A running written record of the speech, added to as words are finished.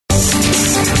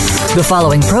The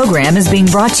following program is being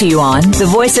brought to you on the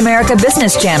Voice America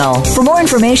Business Channel. For more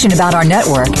information about our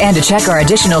network and to check our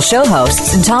additional show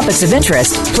hosts and topics of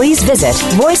interest, please visit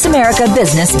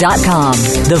voiceamericabusiness.com.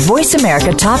 The Voice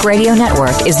America Talk Radio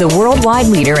Network is the worldwide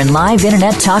leader in live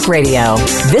Internet talk radio.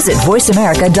 Visit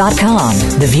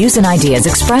voiceamerica.com. The views and ideas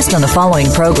expressed on the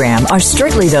following program are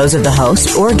strictly those of the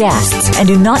host or guests and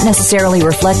do not necessarily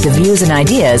reflect the views and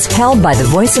ideas held by the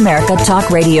Voice America Talk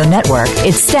Radio Network,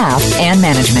 its staff, and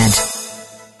management.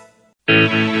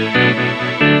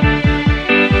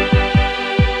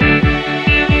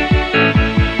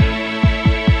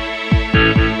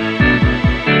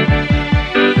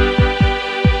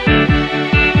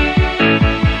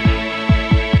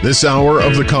 This hour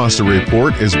of the Costa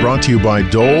Report is brought to you by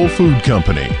Dole Food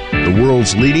Company, the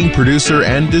world's leading producer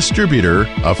and distributor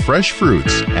of fresh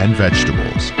fruits and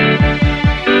vegetables.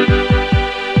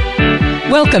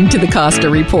 Welcome to the Costa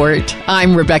Report.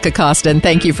 I'm Rebecca Costa, and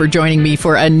thank you for joining me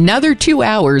for another 2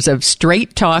 hours of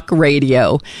Straight Talk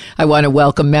Radio. I want to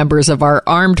welcome members of our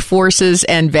armed forces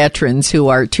and veterans who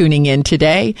are tuning in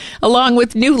today, along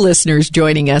with new listeners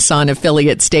joining us on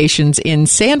affiliate stations in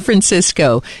San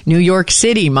Francisco, New York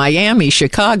City, Miami,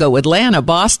 Chicago, Atlanta,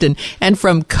 Boston, and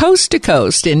from coast to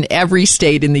coast in every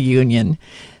state in the Union.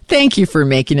 Thank you for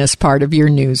making us part of your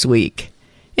news week.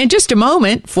 In just a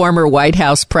moment, former White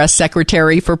House press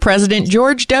secretary for President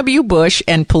George W. Bush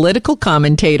and political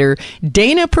commentator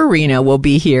Dana Perino will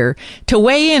be here to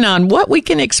weigh in on what we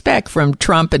can expect from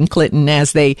Trump and Clinton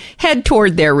as they head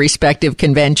toward their respective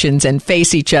conventions and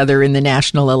face each other in the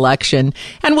national election.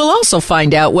 And we'll also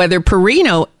find out whether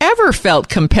Perino ever felt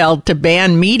compelled to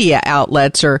ban media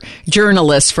outlets or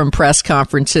journalists from press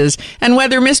conferences, and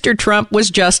whether Mr. Trump was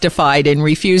justified in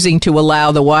refusing to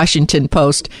allow the Washington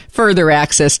Post further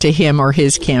access to him or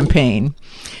his campaign.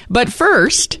 But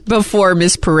first, before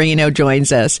Ms. Perino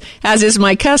joins us, as is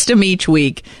my custom each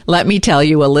week, let me tell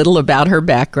you a little about her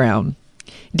background.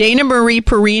 Dana Marie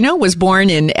Perino was born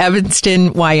in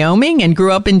Evanston, Wyoming, and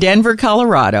grew up in Denver,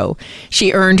 Colorado.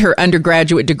 She earned her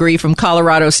undergraduate degree from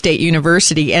Colorado State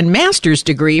University and master's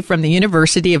degree from the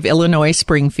University of Illinois,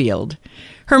 Springfield.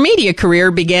 Her media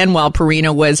career began while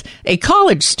Perino was a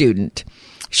college student.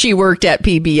 She worked at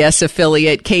PBS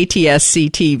affiliate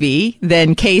KTSC-TV,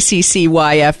 then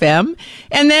KCCY-FM,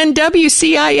 and then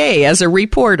WCIA as a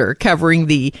reporter covering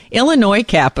the Illinois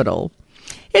Capitol.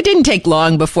 It didn't take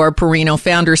long before Perino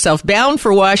found herself bound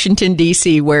for Washington,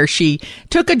 D.C., where she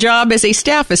took a job as a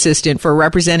staff assistant for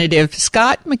Representative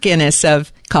Scott McInnes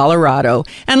of Colorado,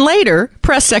 and later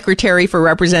press secretary for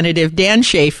Representative Dan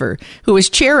Schaefer, who was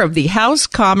chair of the House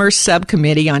Commerce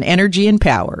Subcommittee on Energy and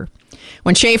Power.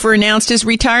 When Schaefer announced his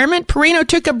retirement, Perino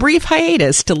took a brief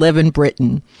hiatus to live in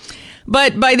Britain.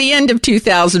 But by the end of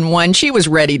 2001, she was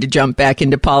ready to jump back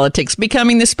into politics,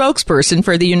 becoming the spokesperson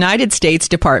for the United States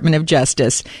Department of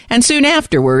Justice, and soon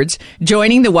afterwards,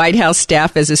 joining the White House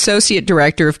staff as Associate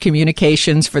Director of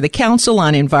Communications for the Council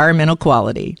on Environmental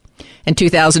Quality. In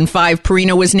 2005,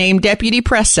 Perino was named Deputy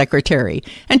Press Secretary,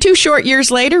 and 2 short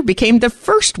years later became the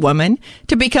first woman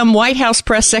to become White House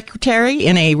Press Secretary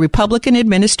in a Republican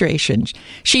administration.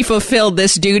 She fulfilled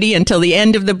this duty until the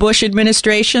end of the Bush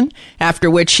administration, after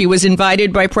which she was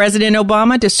invited by President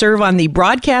Obama to serve on the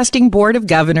Broadcasting Board of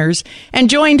Governors and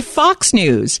joined Fox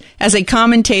News as a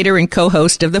commentator and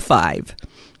co-host of The Five.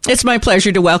 It's my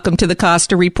pleasure to welcome to the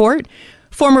Costa Report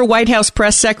former White House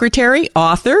press secretary,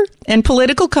 author, and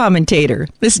political commentator,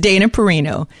 Ms. Dana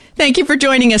Perino. Thank you for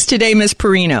joining us today, Ms.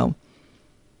 Perino.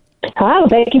 Hi,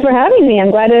 thank you for having me.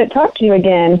 I'm glad to talk to you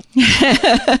again.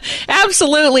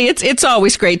 Absolutely. It's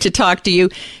always great to talk to you.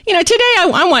 You know, today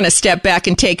I want to step back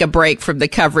and take a break from the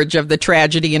coverage of the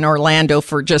tragedy in Orlando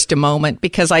for just a moment,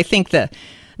 because I think the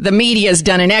media has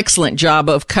done an excellent job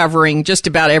of covering just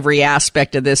about every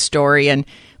aspect of this story, and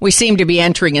we seem to be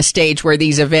entering a stage where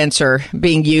these events are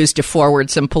being used to forward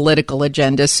some political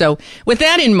agendas. So with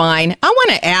that in mind, I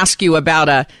want to ask you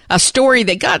about a story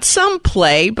that got some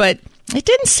play, but it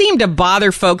didn't seem to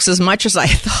bother folks as much as I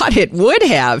thought it would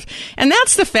have. And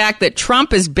that's the fact that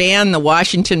Trump has banned the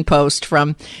Washington Post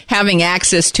from having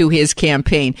access to his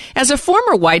campaign. As a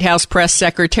former White House press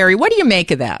secretary, what do you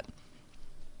make of that?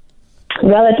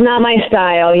 Well, it's not my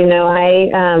style. You know,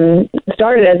 I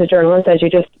started as a journalist, as you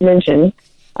just mentioned.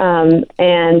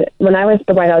 And when I was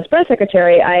the White House press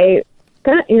secretary, I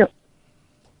kind of,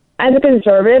 as a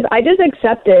conservative, I just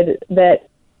accepted that,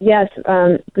 yes,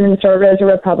 conservatives or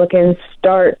Republicans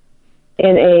start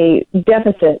in a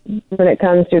deficit when it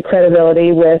comes to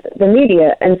credibility with the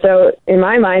media. And so in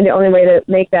my mind, the only way to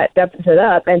make that deficit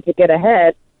up and to get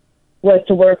ahead was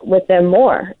to work with them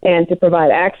more and to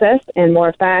provide access and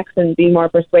more facts and be more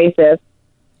persuasive.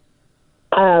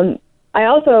 I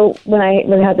also, when I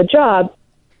had the job,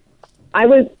 I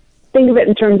would think of it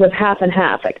in terms of half and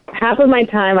half. Like half of my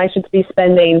time I should be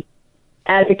spending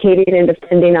advocating and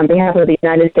defending on behalf of the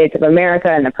United States of America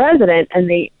and the president, and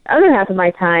the other half of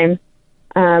my time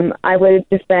I would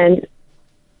defend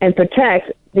and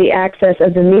protect the access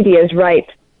of the media's right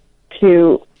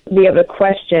to be able to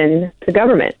question the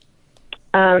government.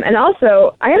 And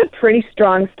also, I had a pretty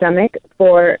strong stomach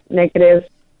for negative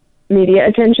media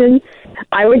attention.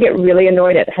 I would get really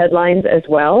annoyed at headlines as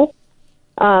well.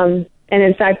 And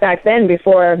in fact, back then,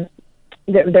 before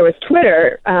there was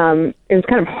Twitter, it was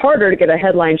kind of harder to get a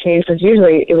headline changed because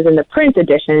usually it was in the print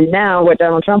edition. Now, what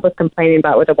Donald Trump was complaining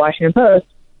about with the Washington Post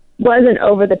was an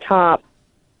over-the-top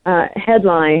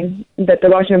headline that the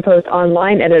Washington Post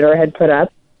online editor had put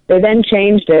up. They then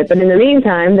changed it. But in the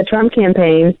meantime, the Trump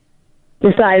campaign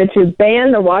decided to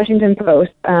ban the Washington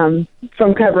Post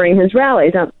from covering his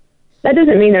rallies. Now, that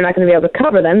doesn't mean they're not going to be able to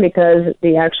cover them because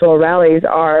the actual rallies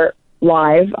are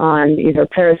live on either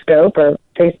Periscope or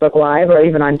Facebook Live or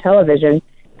even on television.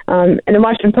 And the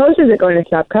Washington Post isn't going to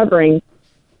stop covering.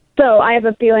 So I have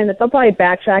a feeling that they'll probably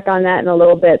backtrack on that in a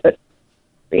little bit. But,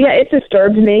 yeah, it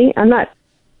disturbs me. I'm not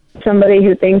somebody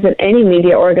who thinks that any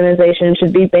media organization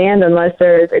should be banned unless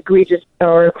there's egregious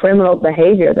or criminal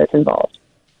behavior that's involved.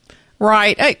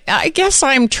 Right. I guess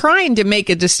I'm trying to make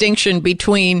a distinction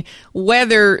between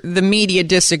whether the media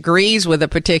disagrees with a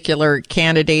particular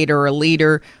candidate or a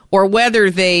leader or whether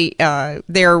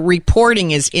their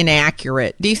reporting is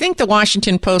inaccurate. Do you think the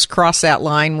Washington Post crossed that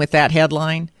line with that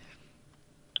headline?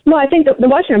 Well, I think the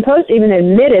Washington Post even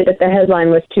admitted that the headline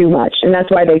was too much, and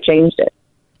that's why they changed it.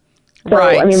 So,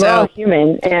 right. I mean, we're all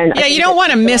human. And yeah, you don't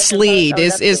want to mislead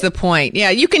is the point.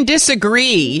 Yeah, you can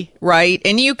disagree, right?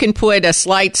 And you can put a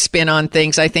slight spin on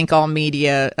things. I think all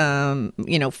media,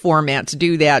 formats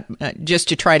do that just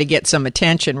to try to get some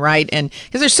attention, right? And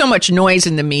because there's so much noise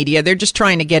in the media, they're just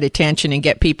trying to get attention and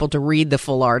get people to read the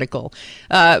full article.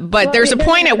 But there's a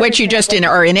point at which you just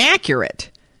are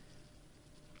inaccurate.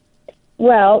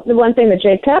 Well, the one thing that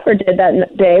Jake Tapper did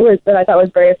that day was that I thought was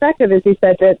very effective is he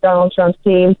said to Donald Trump's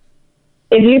team,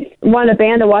 if you want to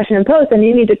ban the Washington Post, then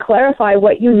you need to clarify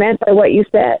what you meant by what you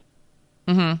said.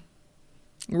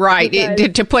 Mm-hmm. Right,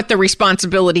 to put the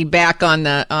responsibility back on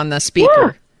the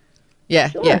speaker. Yeah,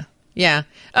 sure. Yeah.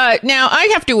 Now, I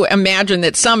have to imagine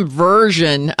that some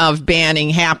version of banning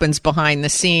happens behind the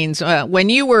scenes. When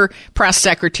you were press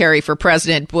secretary for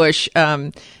President Bush,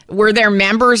 were there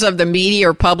members of the media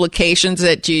or publications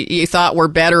that you thought were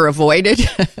better avoided?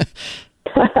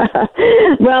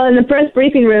 Well, in the press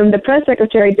briefing room, the press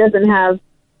secretary doesn't have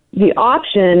the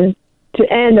option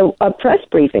to end a press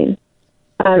briefing.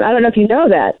 I don't know if you know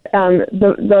that.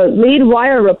 The lead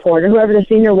wire reporter, whoever the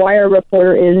senior wire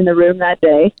reporter is in the room that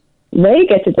day, they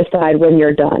get to decide when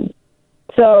you're done.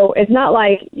 So it's not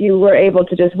like you were able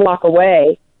to just walk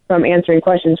away from answering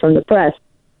questions from the press.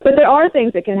 But there are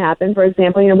things that can happen. For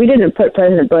example, we didn't put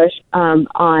President Bush on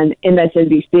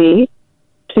MSNBC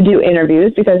to do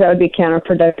interviews because that would be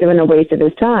counterproductive and a waste of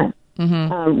his time.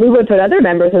 Mm-hmm. We would put other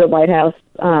members of the White House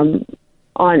on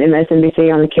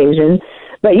MSNBC on occasion.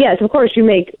 But yes, of course, you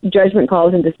make judgment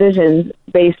calls and decisions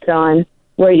based on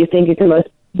where you think you can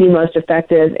be most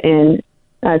effective in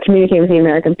communicating with the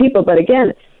American people. But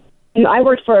again, I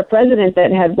worked for a president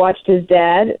that had watched his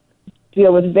dad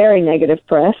deal with very negative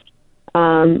press.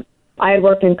 I had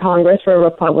worked in Congress for a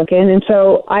Republican, and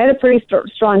so I had a pretty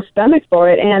strong stomach for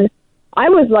it. And I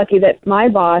was lucky that my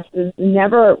bosses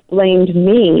never blamed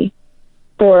me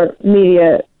for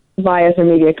media bias or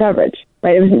media coverage.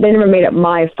 Right? They never made it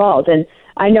my fault. And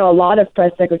I know a lot of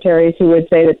press secretaries who would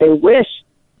say that they wish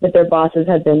that their bosses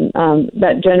had been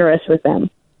that generous with them.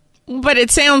 But it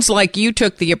sounds like you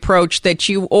took the approach that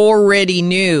you already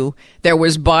knew there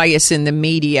was bias in the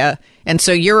media. And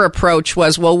so your approach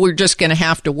was, well, we're just going to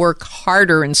have to work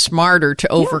harder and smarter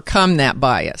to overcome that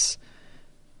bias.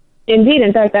 Indeed.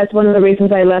 In fact, that's one of the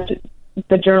reasons I left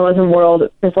the journalism world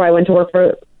before I went to work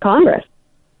for Congress.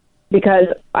 Because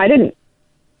I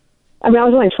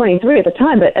was only 23 at the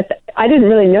time, but I didn't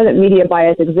really know that media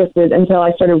bias existed until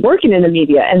I started working in the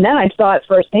media. And then I saw it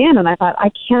firsthand, and I thought,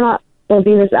 I cannot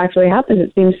believe this actually happens.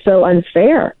 It seems so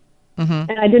unfair.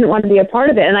 Mm-hmm. And I didn't want to be a part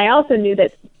of it. And I also knew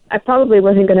that I probably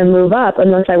wasn't going to move up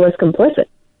unless I was complicit.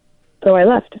 So I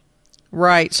left.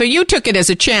 Right. So you took it as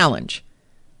a challenge.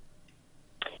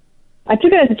 I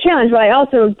took it as a challenge, but I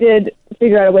also did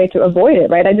figure out a way to avoid it,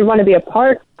 right? I didn't want to be a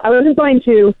part. I wasn't going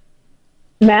to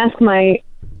mask my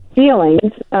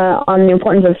feelings on the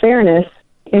importance of fairness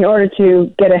in order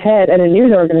to get ahead at a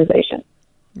news organization.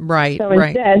 Right. So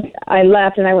instead, I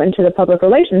left and I went into the public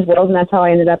relations world, and that's how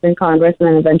I ended up in Congress and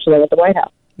then eventually at the White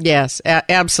House. Yes,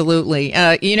 absolutely.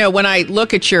 When I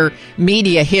look at your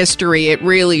media history, it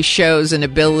really shows an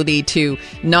ability to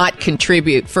not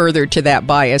contribute further to that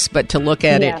bias, but to look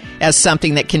at it as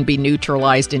something that can be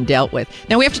neutralized and dealt with.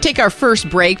 Now, we have to take our first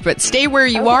break, but stay where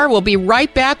you are. We'll be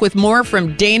right back with more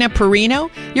from Dana Perino.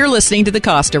 You're listening to the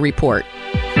Costa Report.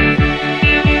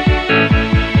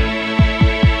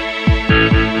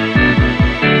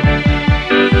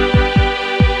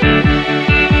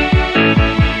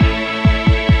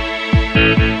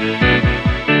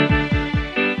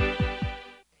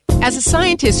 As a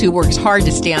scientist who works hard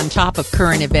to stay on top of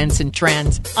current events and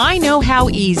trends, I know how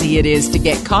easy it is to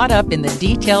get caught up in the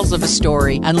details of a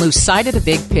story and lose sight of the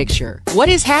big picture. What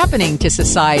is happening to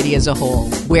society as a whole?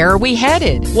 Where are we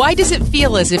headed? Why does it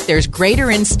feel as if there's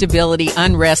greater instability,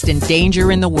 unrest, and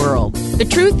danger in the world? The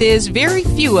truth is, very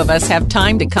few of us have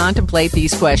time to contemplate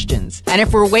these questions. And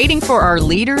if we're waiting for our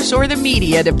leaders or the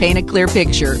media to paint a clear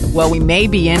picture, well, we may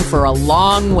be in for a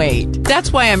long wait.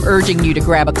 That's why I'm urging you to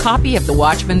grab a copy of The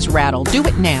Watchman's Rattle. Do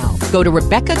it now. Go to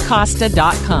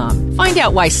RebeccaCosta.com. Find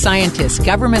out why scientists,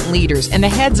 government leaders, and the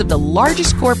heads of the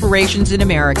largest corporations in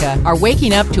America are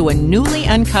waking up to a newly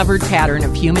uncovered pattern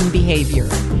of human behavior.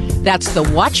 That's The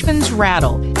Watchman's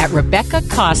Rattle at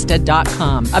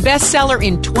RebeccaCosta.com, a bestseller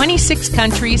in 26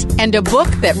 countries and a book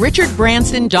that Richard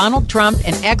Branson, Donald Trump,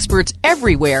 and experts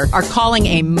everywhere are calling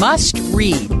a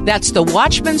must-read. That's The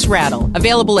Watchman's Rattle,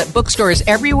 available at bookstores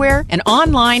everywhere and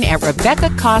online at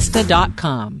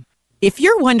RebeccaCosta.com. If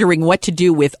you're wondering what to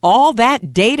do with all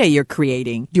that data you're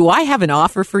creating, do I have an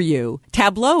offer for you?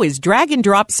 Tableau is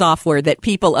drag-and-drop software that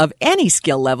people of any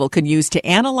skill level can use to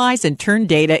analyze and turn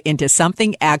data into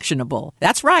something actionable.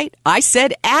 That's right, I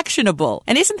said actionable.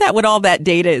 And isn't that what all that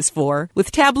data is for?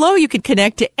 With Tableau, you can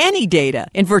connect to any data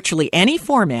in virtually any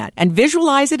format and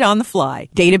visualize it on the fly.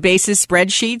 Databases,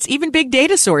 spreadsheets, even big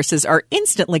data sources are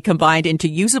instantly combined into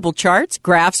usable charts,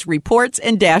 graphs, reports,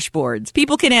 and dashboards.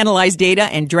 People can analyze data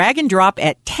and drag and drop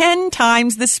at 10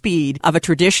 times the speed of a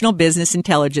traditional business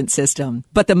intelligence system.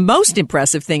 But the most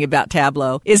impressive thing about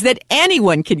Tableau is that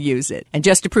anyone can use it. And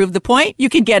just to prove the point, you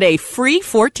can get a free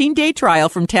 14-day trial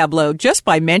from Tableau just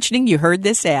by mentioning you heard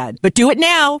this ad. But do it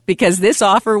now, because this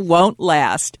offer won't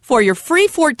last. For your free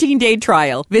 14-day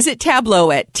trial, visit Tableau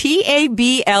at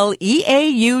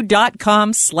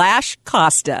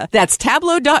tableau.com/Costa. That's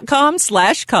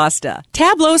tableau.com/Costa.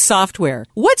 Tableau software.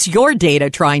 What's your data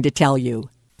trying to tell you?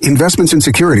 Investments in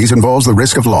securities involves the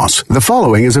risk of loss. The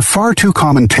following is a far too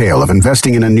common tale of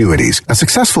investing in annuities. A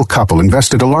successful couple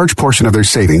invested a large portion of their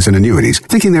savings in annuities,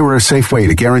 thinking they were a safe way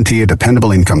to guarantee a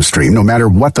dependable income stream no matter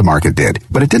what the market did.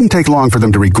 But it didn't take long for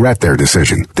them to regret their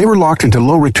decision. They were locked into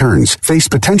low returns,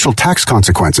 faced potential tax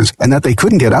consequences, and that they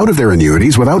couldn't get out of their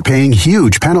annuities without paying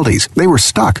huge penalties. They were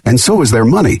stuck, and so was their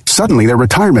money. Suddenly, their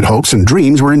retirement hopes and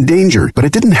dreams were in danger. But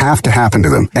it didn't have to happen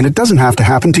to them, and it doesn't have to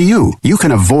happen to you. You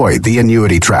can avoid the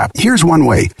annuity trap. Here's one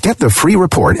way. Get the free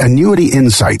report, Annuity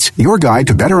Insights, your guide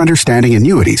to better understanding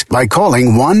annuities, by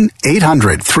calling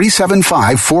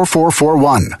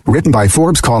 1-800-375-4441. Written by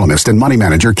Forbes columnist and money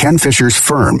manager Ken Fisher's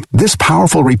firm. This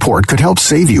powerful report could help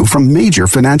save you from major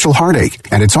financial heartache,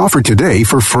 and it's offered today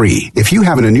for free. If you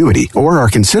have an annuity or are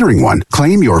considering one,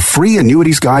 claim your free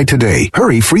annuities guide today.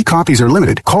 Hurry, free copies are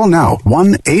limited. Call now,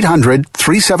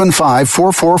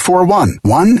 1-800-375-4441.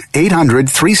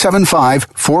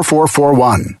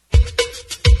 1-800-375-4441.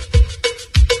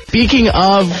 Speaking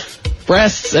of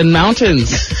breasts and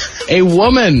mountains, a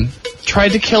woman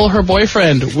tried to kill her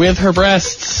boyfriend with her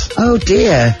breasts. Oh,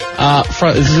 dear.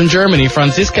 This is in Germany.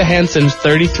 Franziska Hansen,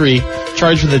 33,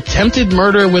 charged with attempted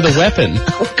murder with a weapon.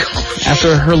 Oh, gosh.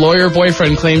 After her lawyer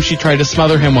boyfriend claimed she tried to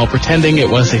smother him while pretending it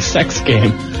was a sex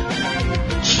game.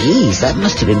 Jeez, that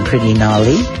must have been pretty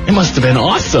gnarly. It must have been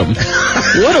awesome.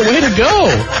 What a way to go.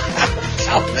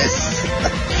 Thomas.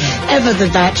 Ever the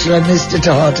bachelor, Mr.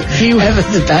 Todd. Ever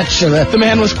the bachelor. The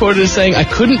man was quoted as saying, "I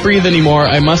couldn't breathe anymore.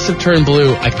 I must have turned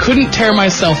blue. I couldn't tear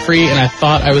myself free, and I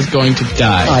thought I was going to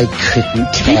die." I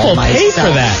couldn't tear People myself pay for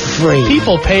that. free.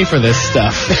 People pay for this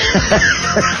stuff.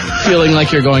 Feeling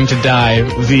like you're going to die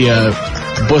via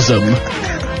bosom.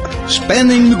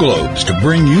 Spanning the globes to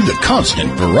bring you the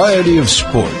constant variety of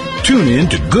sport. Tune in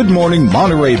to Good Morning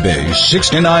Monterey Bay, 6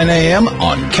 to 9 a.m.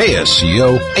 on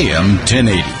KSCO AM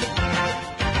 1080.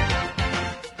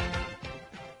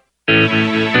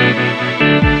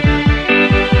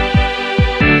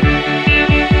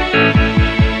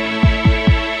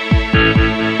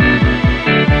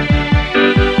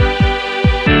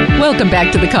 Welcome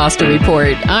back to the Costa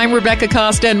Report. I'm Rebecca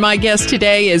Costa, and my guest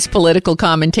today is political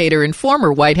commentator and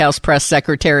former White House press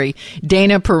secretary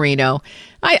Dana Perino.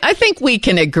 I think we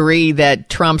can agree that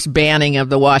Trump's banning of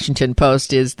the Washington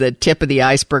Post is the tip of the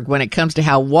iceberg when it comes to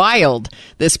how wild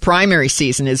this primary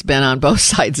season has been on both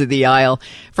sides of the aisle.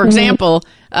 For example,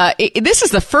 this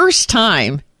is the first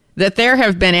time that there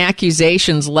have been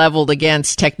accusations leveled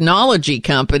against technology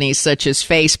companies such as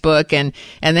Facebook and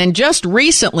then just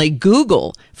recently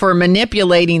Google for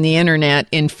manipulating the internet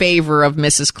in favor of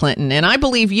Mrs. Clinton. And I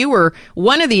believe you were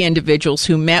one of the individuals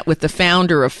who met with the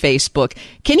founder of Facebook.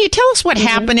 Can you tell us what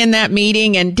happened in that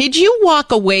meeting? And did you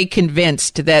walk away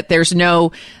convinced that there's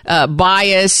no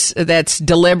bias that's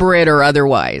deliberate or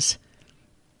otherwise?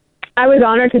 I was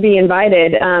honored to be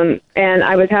invited, and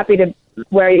I was happy to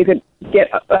where you could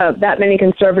get that many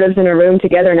conservatives in a room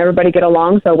together and everybody get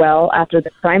along so well after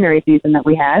the primary season that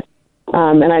we had.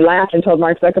 And I laughed and told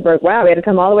Mark Zuckerberg, wow, we had to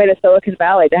come all the way to Silicon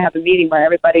Valley to have a meeting where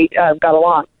everybody got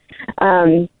along.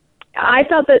 I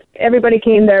felt that everybody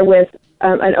came there with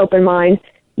an open mind.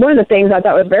 One of the things I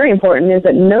thought was very important is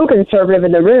that no conservative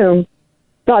in the room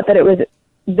thought that it was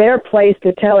their place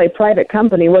to tell a private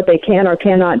company what they can or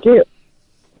cannot do.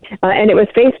 And it was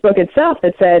Facebook itself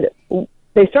that said,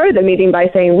 they started the meeting by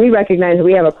saying, we recognize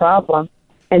we have a problem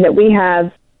and that we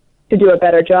have to do a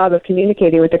better job of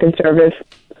communicating with the conservative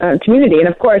community. And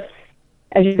of course,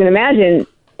 as you can imagine,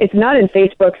 it's not in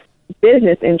Facebook's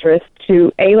business interest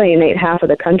to alienate half of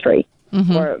the country,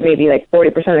 or maybe like 40%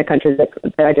 of the country that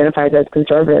identifies as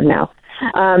conservative now.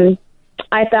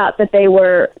 I thought that they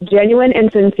were genuine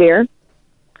and sincere.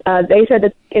 They said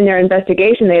that in their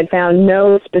investigation they had found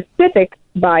no specific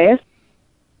bias.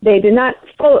 They did not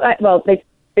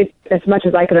they as much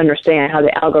as I could understand how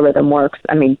the algorithm works.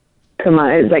 I mean, come on,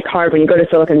 it's like hard when you go to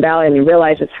Silicon Valley and you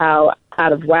realize just how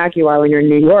out of whack you are when you're in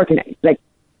New York, and like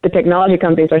the technology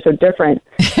companies are so different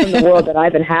from the world that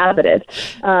I've inhabited.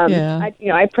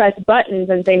 I press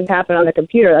buttons and things happen on the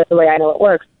computer. That's the way I know it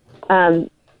works.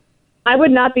 I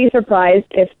would not be surprised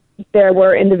if there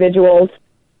were individuals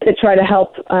that try to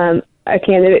help a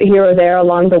candidate here or there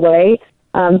along the way.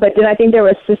 But did I think there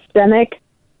was systemic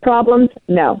problems?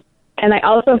 No. And I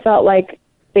also felt like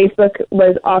Facebook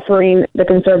was offering the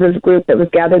conservative group that was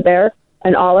gathered there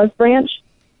an olive branch,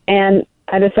 and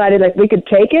I decided like we could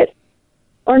take it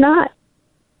or not.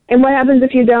 And what happens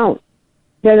if you don't?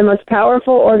 They're the most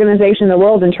powerful organization in the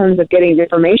world in terms of getting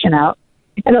information out.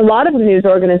 And a lot of news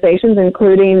organizations,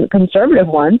 including conservative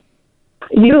ones,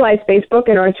 utilize Facebook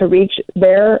in order to reach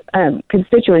their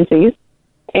constituencies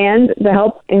and to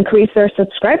help increase their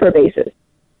subscriber bases.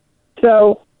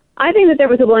 So I think that there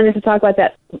was a willingness to talk about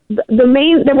that.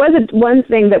 There was one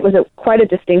thing that was quite a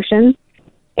distinction,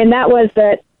 and that was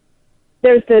that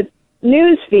there's the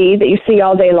news feed that you see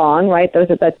all day long, right? That's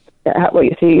what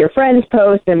you see your friends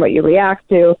post and what you react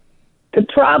to. The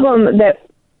problem that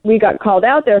we got called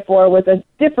out there for was a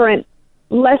different,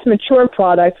 less mature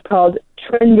product called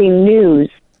trending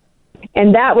news,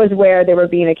 and that was where they were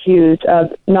being accused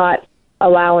of not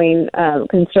allowing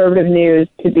conservative news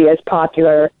to be as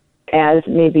popular as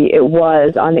maybe it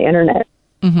was on the internet.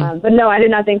 But no, I did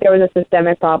not think there was a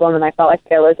systemic problem, and I felt like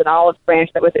there was an olive branch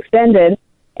that was extended,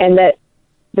 and that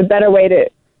the better way to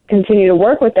continue to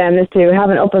work with them is to have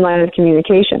an open line of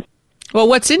communication. Well,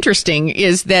 what's interesting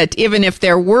is that even if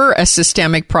there were a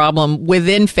systemic problem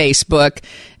within Facebook,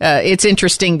 it's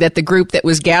interesting that the group that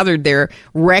was gathered there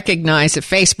recognized that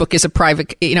Facebook is a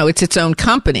private, it's its own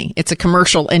company. It's a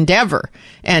commercial endeavor,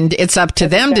 and it's up to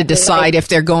them to decide if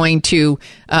they're going to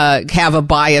have a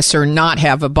bias or not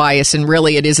have a bias. And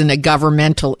really, it isn't a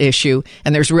governmental issue,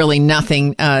 and there's really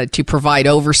nothing to provide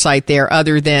oversight there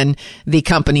other than the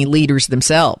company leaders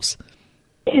themselves.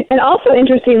 And also,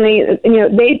 interestingly,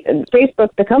 Facebook,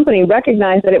 the company,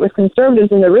 recognized that it was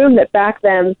conservatives in the room that backed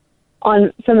them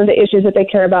on some of the issues that they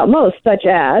care about most, such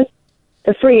as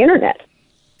the free internet.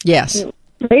 Yes.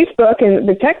 Facebook and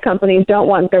the tech companies don't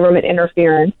want government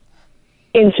interference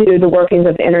into the workings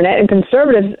of the internet, and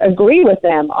conservatives agree with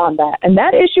them on that. And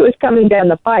that issue is coming down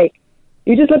the pike.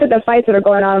 You just look at the fights that are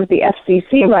going on with the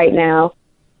FCC right now,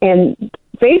 and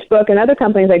Facebook and other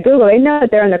companies like Google, they know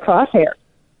that they're in the crosshairs.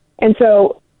 And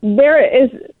so there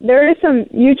is some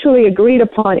mutually agreed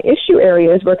upon issue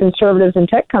areas where conservatives and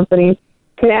tech companies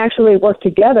can actually work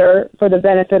together for the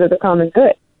benefit of the common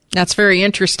good. That's very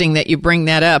interesting that you bring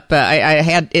that up.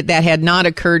 That had not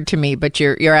occurred to me, but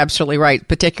you're absolutely right,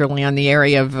 particularly on the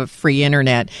area of free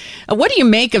internet. What do you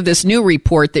make of this new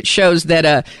report that shows that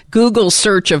a Google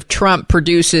search of Trump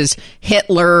produces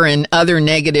Hitler and other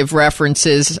negative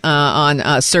references on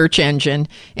a search engine,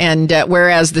 and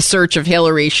whereas the search of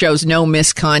Hillary shows no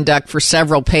misconduct for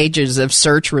several pages of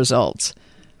search results?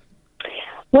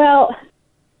 Well,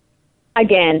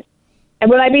 again, and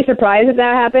would I be surprised if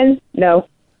that happened? No.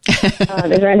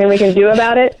 Is there anything we can do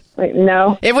about it? Like,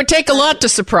 no. It would take a lot to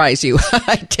surprise you.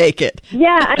 I take it.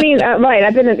 Yeah, I mean, right.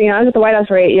 I've been, I was at the White House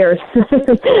for 8 years.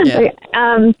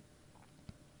 Yeah.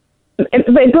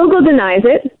 But Google denies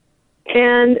it,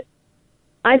 and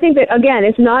I think that, again,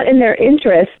 it's not in their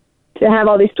interest to have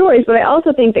all these stories, but I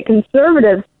also think that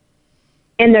conservatives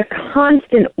and their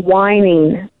constant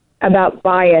whining about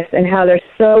bias and how they're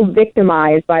so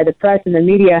victimized by the press and the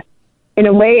media, in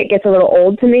a way it gets a little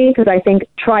old to me, because I think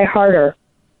try harder.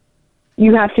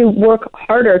 You have to work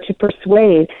harder to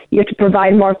persuade. You have to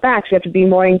provide more facts. You have to be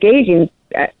more engaging.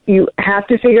 You have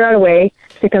to figure out a way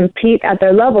to compete at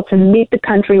their level to meet the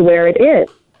country where it is.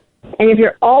 And if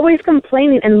you're always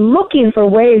complaining and looking for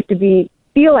ways to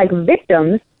feel like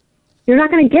victims, you're not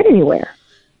going to get anywhere.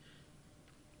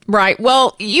 Right.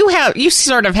 Well, you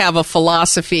sort of have a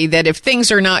philosophy that if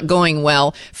things are not going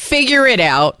well, figure it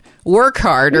out, work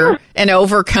harder, and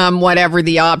overcome whatever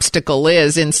the obstacle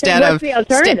is, instead of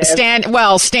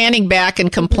standing back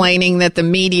and complaining that the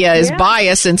media is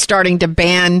biased and starting to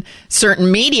ban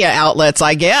certain media outlets.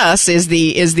 I guess is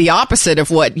the opposite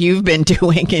of what you've been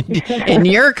doing in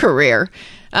your career.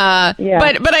 But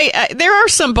there are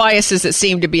some biases that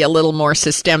seem to be a little more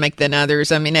systemic than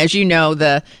others. I mean, as you know,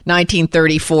 the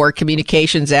 1934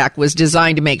 Communications Act was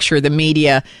designed to make sure the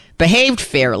media behaved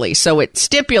fairly. So it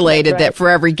stipulated that for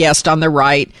every guest on the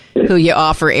right who you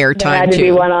offer airtime to. There had to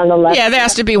be one on the left. Yeah, there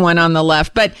has to be one on the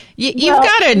left. But you've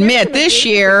got to admit, this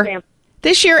year,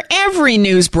 every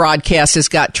news broadcast has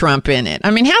got Trump in it.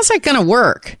 I mean, how's that going to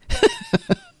work?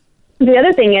 The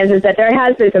other thing is that there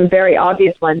has been some very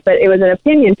obvious ones, but it was an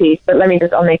opinion piece. But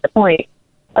I'll make the point.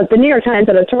 The New York Times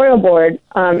editorial board,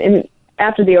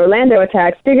 after the Orlando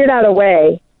attacks, figured out a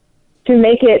way to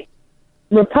make it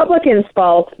Republicans'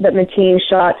 fault that Mateen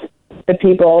shot the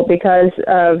people because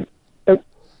of the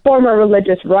former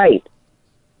religious right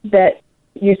that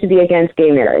used to be against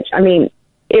gay marriage. I mean,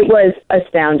 it was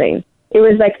astounding. It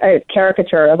was like a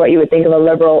caricature of what you would think of a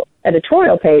liberal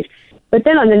editorial page. But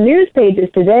then on the news pages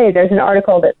today, there's an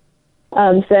article that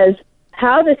says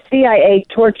how the CIA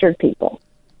tortured people.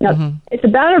 Now, It's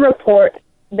about a report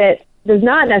that does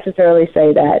not necessarily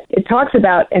say that. It talks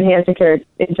about enhanced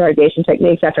interrogation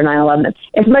techniques after 9/11.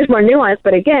 It's much more nuanced,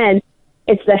 but again,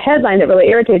 it's the headline that really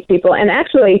irritates people. And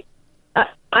actually,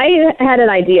 I had an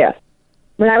idea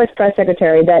when I was press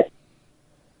secretary that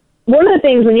one of the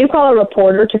things, when you call a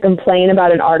reporter to complain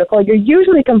about an article, you're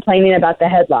usually complaining about the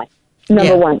headline.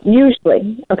 Number one,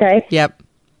 usually, okay? Yep.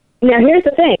 Now, here's the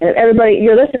thing that everybody,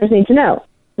 your listeners need to know.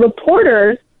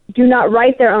 Reporters do not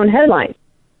write their own headlines.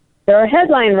 There are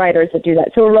headline writers that do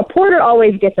that. So a reporter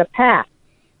always gets a pass.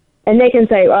 And they can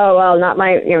say, oh, well, not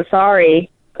my, sorry,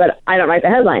 but I don't write the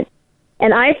headlines.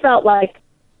 And I felt like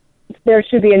there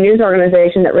should be a news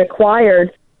organization that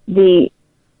required the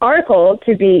article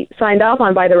to be signed off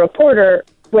on by the reporter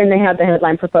when they have the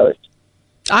headline proposed.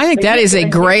 I think that is a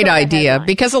great idea,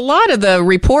 because a lot of the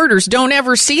reporters don't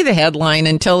ever see the headline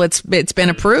until it's been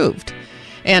approved.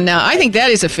 And I think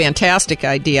that is a fantastic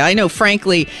idea. I know,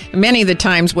 frankly, many of the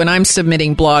times when I'm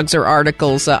submitting blogs or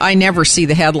articles, I never see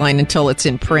the headline until it's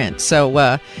in print.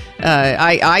 So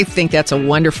I think that's a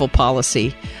wonderful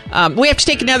policy. We have to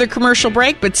take another commercial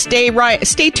break, but stay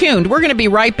tuned. We're going to be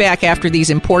right back after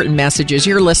these important messages.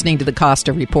 You're listening to the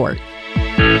Costa Report.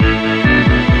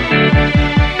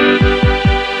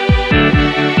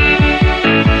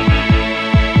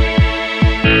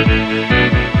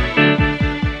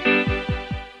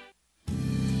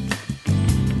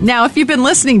 Now, if you've been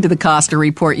listening to the Costa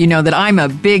Report, you know that I'm a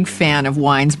big fan of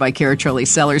wines by Caraccioli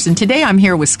Cellars. And today I'm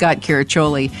here with Scott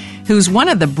Caraccioli, who's one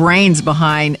of the brains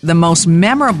behind the most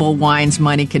memorable wines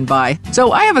money can buy.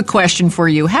 So I have a question for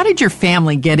you. How did your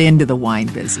family get into the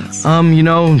wine business?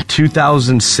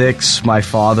 2006, my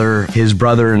father, his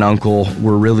brother, and uncle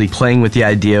were really playing with the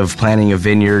idea of planting a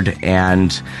vineyard,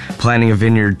 and planting a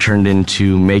vineyard turned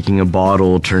into making a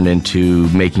bottle, turned into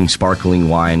making sparkling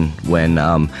wine when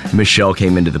Michelle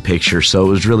came into the picture. So it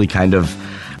was really kind of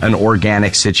an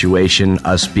organic situation,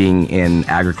 us being in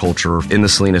agriculture in the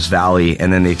Salinas Valley,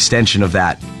 and then the extension of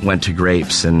that went to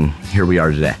grapes, and here we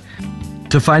are today.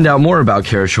 To find out more about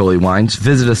Caraccioli wines,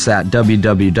 visit us at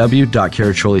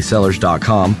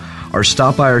www.caracciolicellars.com or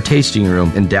stop by our tasting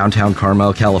room in downtown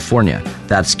Carmel, California.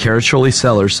 That's Caraccioli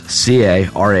Cellars,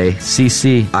 Caraccioli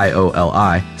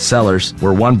Cellars,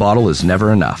 where one bottle is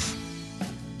never enough.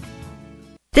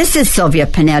 This is Sylvia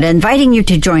Panetta inviting you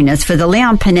to join us for the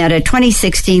Leon Panetta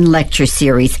 2016 Lecture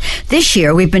Series. This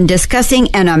year we've been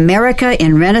discussing An America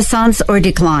in Renaissance or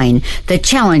Decline, the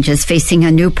challenges facing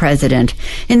a new president.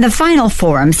 In the final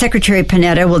forum, Secretary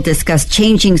Panetta will discuss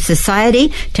changing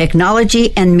society,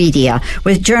 technology, and media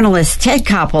with journalists Ted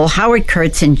Koppel, Howard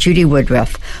Kurtz, and Judy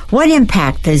Woodruff. What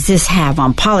impact does this have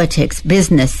on politics,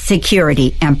 business,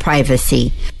 security, and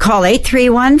privacy? Call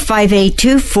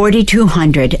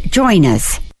 831-582-4200. Join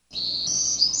us.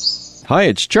 Hi,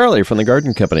 it's Charlie from the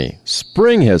Garden Company.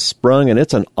 Spring has sprung and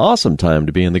it's an awesome time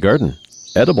to be in the garden.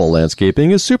 Edible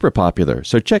landscaping is super popular,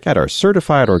 so check out our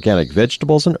certified organic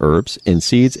vegetables and herbs in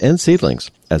seeds and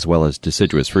seedlings, as well as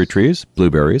deciduous fruit trees,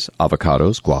 blueberries,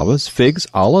 avocados, guavas, figs,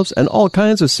 olives, and all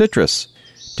kinds of citrus.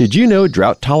 Did you know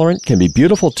drought tolerant can be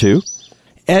beautiful too?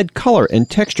 Add color and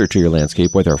texture to your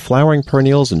landscape with our flowering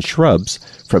perennials and shrubs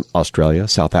from Australia,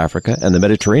 South Africa, and the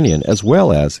Mediterranean, as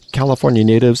well as California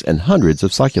natives and hundreds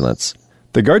of succulents.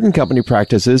 The Garden Company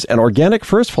practices an organic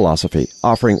first philosophy,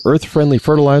 offering earth-friendly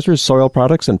fertilizers, soil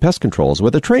products, and pest controls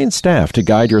with a trained staff to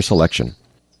guide your selection.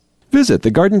 Visit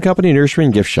the Garden Company Nursery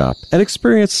and Gift Shop and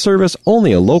experience service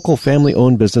only a local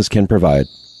family-owned business can provide.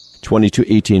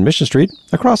 2218 Mission Street,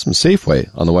 across from Safeway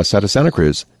on the west side of Santa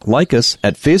Cruz. Like us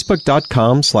at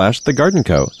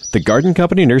facebook.com/thegardenco. The Garden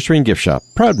Company Nursery and Gift Shop,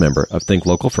 proud member of Think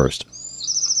Local First.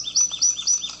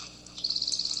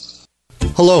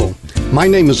 Hello, my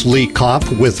name is Lee Kopp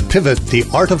with Pivot, the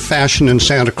Art of Fashion in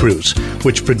Santa Cruz,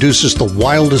 which produces the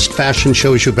wildest fashion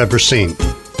shows you've ever seen.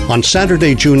 On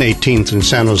Saturday, June 18th in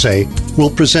San Jose, we'll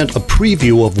present a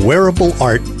preview of wearable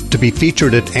art to be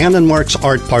featured at Ann and Mark's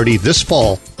Art Party this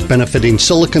fall, benefiting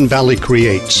Silicon Valley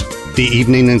Creates. The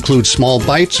evening includes small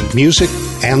bites, music,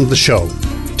 and the show.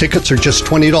 Tickets are just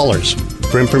 $20.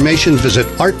 For information, visit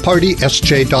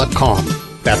artpartysj.com.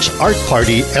 That's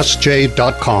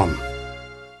artpartysj.com.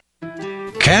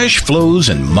 Cash flows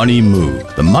and money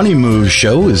move. The Money Move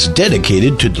Show is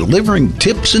dedicated to delivering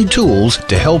tips and tools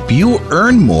to help you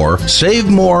earn more, save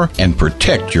more, and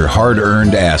protect your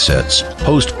hard-earned assets.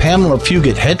 Host Pamela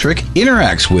Fugit-Hedrick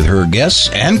interacts with her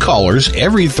guests and callers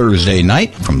every Thursday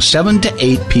night from 7 to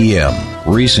 8 p.m.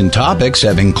 Recent topics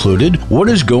have included what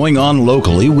is going on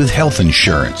locally with health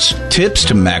insurance, tips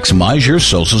to maximize your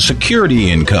Social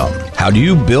Security income, how do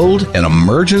you build an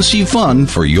emergency fund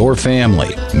for your family,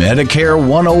 Medicare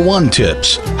 101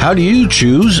 tips, how do you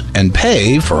choose and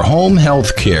pay for home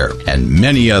health care, and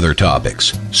many other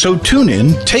topics. So tune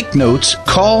in, take notes,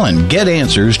 call, and get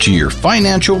answers to your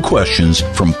financial questions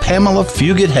from Pamela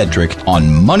Fugit-Hedrick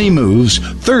on Money Moves,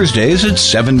 Thursdays at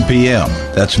 7 p.m.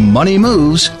 That's Money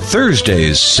Moves, Thursdays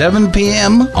 7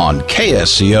 p.m. on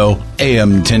KSCO,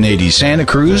 AM 1080 Santa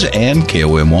Cruz, and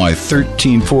KOMY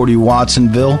 1340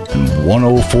 Watsonville, and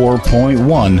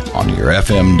 104.1 on your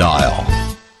FM dial.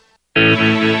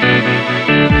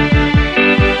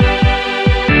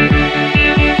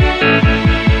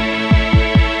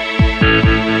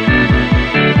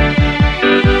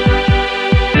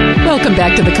 Welcome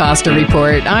back to the Costa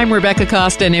Report. I'm Rebecca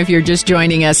Costa, and if you're just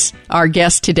joining us, our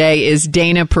guest today is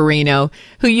Dana Perino,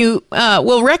 who you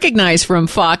will recognize from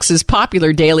Fox's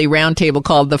popular daily roundtable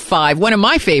called The Five, one of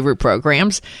my favorite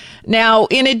programs. Now,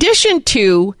 in addition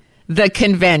to the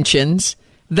conventions,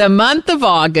 the month of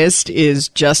August is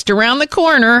just around the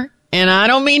corner, and I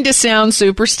don't mean to sound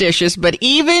superstitious, but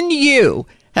even you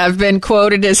have been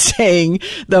quoted as saying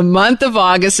the month of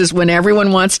August is when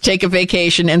everyone wants to take a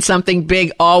vacation and something big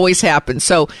always happens.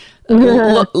 So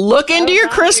look into your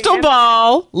crystal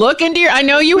ball. Look into your, I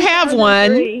know you have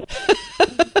one.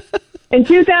 In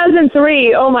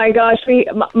 2003, oh my gosh,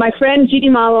 my friend Gigi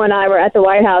Malo and I were at the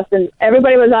White House, and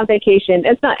everybody was on vacation.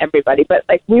 It's not everybody, but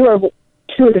like we were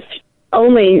two of the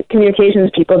only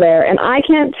communications people there, and I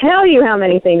can't tell you how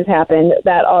many things happened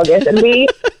that August. And we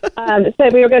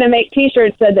said we were going to make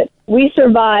T-shirts said that we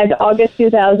survived August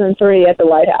 2003 at the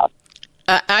White House.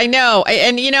 I know,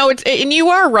 and you know, and you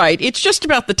are right. It's just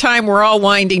about the time we're all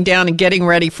winding down and getting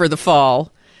ready for the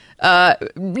fall.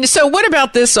 So, what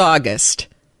about this August?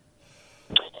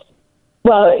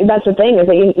 Well, that's the thing, is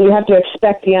that you have to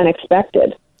expect the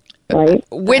unexpected. Right.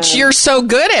 Which you're so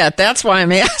good at. That's why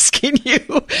I'm asking you.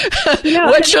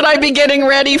 What should I be getting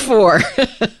ready for?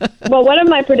 Well, one of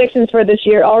my predictions for this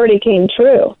year already came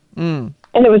true. And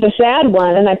it was a sad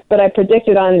one, but I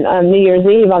predicted on New Year's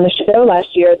Eve on the show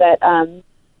last year that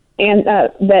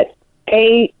that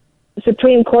a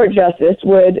Supreme Court justice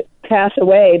would pass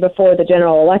away before the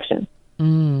general election.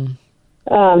 And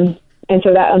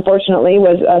so that, unfortunately,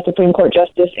 was Supreme Court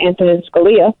Justice Antonin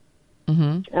Scalia.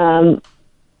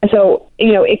 So,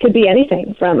 you know, it could be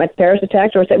anything from a terrorist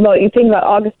attack or, well, you think about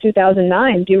August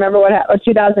 2009. Do you remember what happened? Or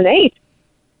 2008.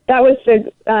 that was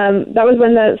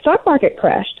when the stock market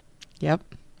crashed. Yep.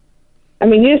 I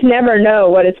mean, you just never know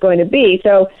what it's going to be.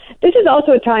 So this is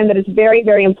also a time that it's very,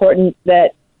 very important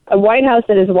that a White House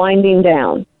that is winding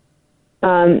down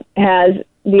has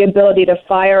the ability to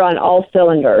fire on all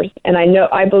cylinders. And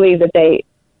I believe that they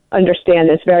understand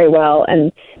this very well,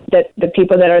 and that the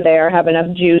people that are there have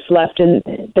enough juice left in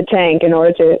the tank in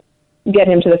order to get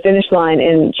him to the finish line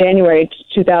in January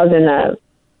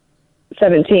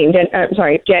 2017.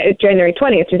 January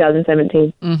 20th,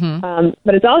 2017. Mm-hmm.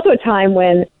 But it's also a time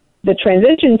when the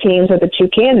transition teams of the two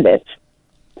candidates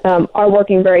are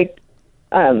working very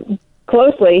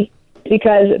closely,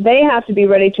 because they have to be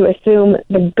ready to assume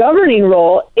the governing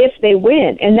role if they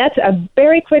win. And that's a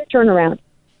very quick turnaround.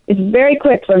 It's very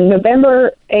quick, from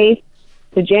November 8th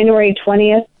to January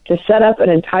 20th to set up an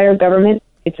entire government.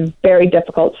 It's very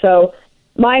difficult. So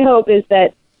my hope is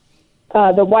that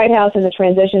the White House and the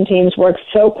transition teams work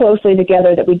so closely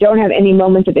together that we don't have any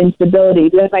moments of instability,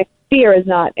 because my fear is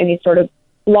not any sort of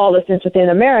lawlessness within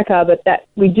America, but that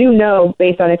we do know,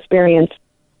 based on experience,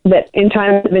 that in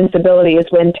times of instability is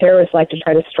when terrorists like to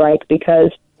try to strike,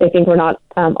 because they think we're not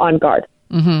on guard.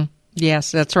 Mm-hmm.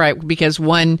 Yes, that's right. Because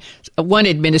one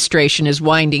administration is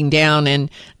winding down,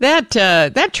 and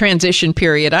that transition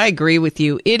period, I agree with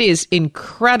you, it is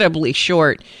incredibly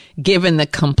short given the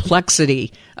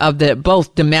complexity of the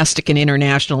both domestic and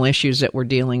international issues that we're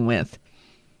dealing with.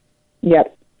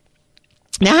 Yep.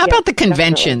 Now, how about the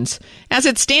conventions? Definitely. As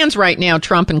it stands right now,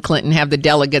 Trump and Clinton have the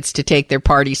delegates to take their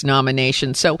party's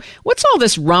nomination. So what's all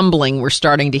this rumbling we're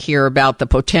starting to hear about the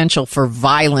potential for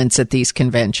violence at these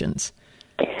conventions?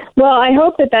 Well, I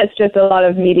hope that that's just a lot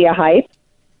of media hype,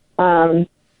 and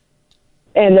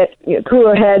that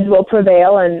cooler heads will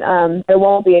prevail, and there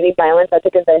won't be any violence at the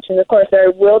convention. Of course,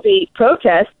 there will be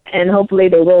protests, and hopefully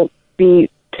they will be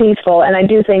peaceful. And I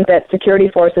do think that security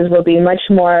forces will be much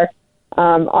more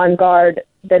on guard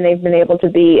than they've been able to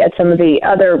be at some of the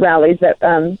other rallies that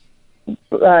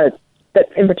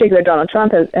in particular Donald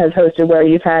Trump has hosted, where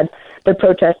you've had the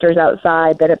protesters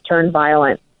outside that have turned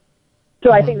violent.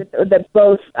 So I think that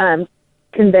both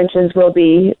conventions will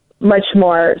be much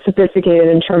more sophisticated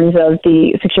in terms of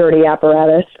the security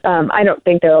apparatus. I don't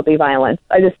think there will be violence.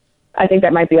 I think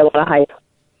that might be a lot of hype.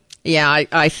 Yeah,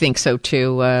 I think so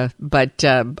too. But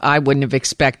I wouldn't have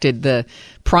expected the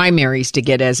primaries to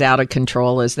get as out of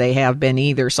control as they have been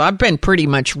either. So I've been pretty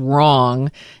much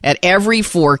wrong at every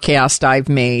forecast I've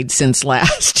made since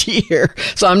last year.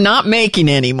 So I'm not making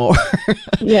any more.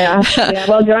 Yeah.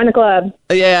 Well, join the club.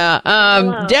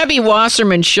 Yeah. Debbie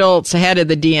Wasserman Schultz, head of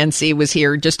the DNC, was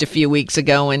here just a few weeks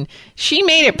ago, and she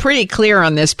made it pretty clear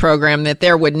on this program that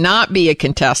there would not be a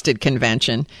contested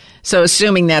convention. So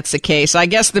assuming that's the case, I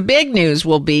guess the big news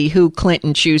will be who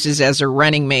Clinton chooses as her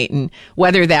running mate and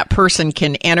whether that person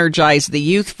can energize the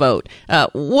youth vote.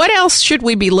 What else should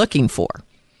we be looking for?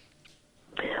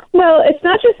 Well, it's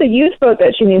not just the youth vote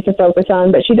that she needs to focus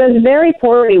on, but she does very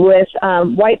poorly with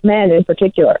white men in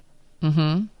particular.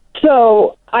 Mm-hmm.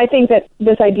 So I think that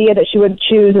this idea that she would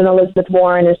choose an Elizabeth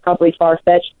Warren is probably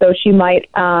far-fetched, so she might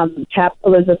tap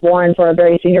Elizabeth Warren for a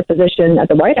very senior position at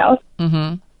the White House.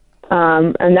 Mm-hmm.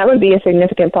 And that would be a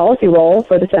significant policy role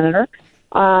for the senator.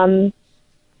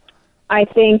 I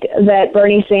think that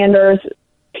Bernie Sanders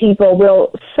people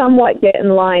will somewhat get in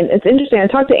line. It's interesting. I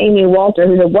talked to Amy Walter,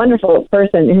 who's a wonderful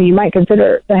person who you might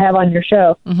consider to have on your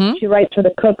show. Mm-hmm. She writes for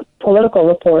the Cook Political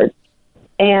Report,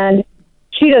 and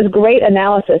she does great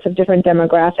analysis of different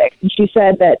demographics. And she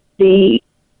said that the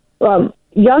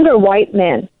younger white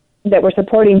men that were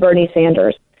supporting Bernie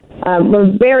Sanders were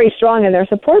very strong in their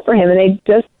support for him, and they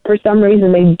just, for some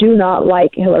reason, they do not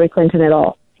like Hillary Clinton at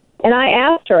all. And I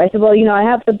asked her, I said, well, I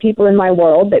have some people in my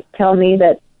world that tell me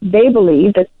that they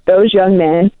believe that those young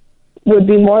men would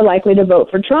be more likely to vote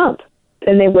for Trump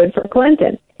than they would for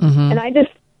Clinton. Mm-hmm. And I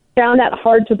just found that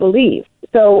hard to believe.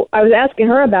 So I was asking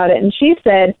her about it, and she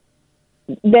said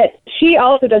that she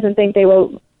also doesn't think they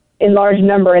will, in large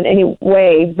number in any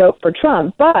way, vote for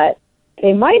Trump, but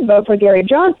they might vote for Gary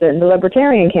Johnson, the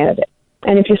Libertarian candidate.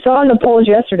 And if you saw in the polls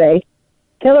yesterday,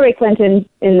 Hillary Clinton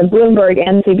in the Bloomberg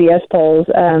and CBS polls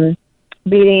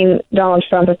beating Donald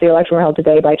Trump if the election were held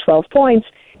today by 12 points,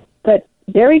 but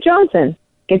Gary Johnson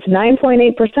gets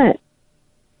 9.8%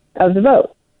 of the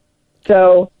vote.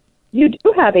 So you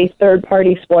do have a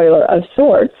third-party spoiler of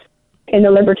sorts in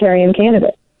the Libertarian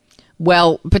candidate.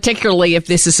 Well, particularly if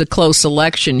this is a close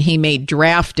election, he may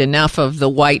draft enough of the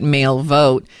white male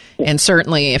vote. And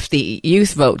certainly if the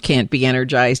youth vote can't be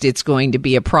energized, it's going to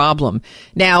be a problem.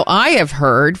 Now, I have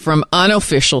heard from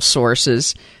unofficial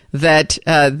sources that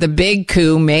the big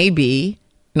coup may be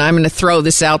and I'm going to throw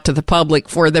this out to the public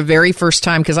for the very first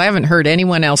time because I haven't heard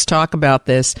anyone else talk about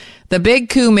this. The big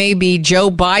coup may be Joe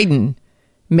Biden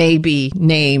may be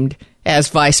named as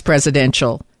vice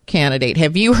presidential candidate.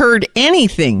 Have you heard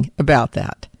anything about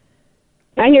that?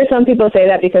 I hear some people say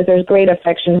that because there's great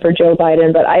affection for Joe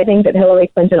Biden, but I think that Hillary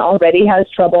Clinton already has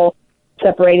trouble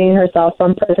separating herself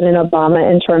from President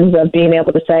Obama in terms of being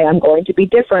able to say, I'm going to be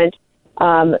different.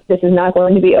 This is not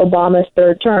going to be Obama's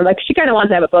third term. Like, she kind of wants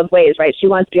to have it both ways, right? She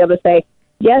wants to be able to say,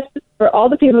 yes, for all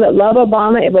the people that love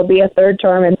Obama, it will be a third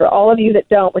term. And for all of you that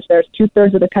don't, which there's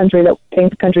 2/3 of the country that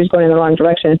think the country is going in the wrong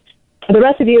direction, for the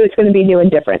rest of you, it's going to be new and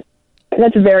different. And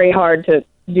that's very hard to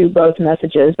do both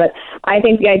messages. But I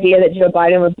think the idea that Joe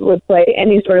Biden would play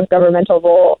any sort of governmental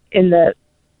role in the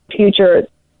future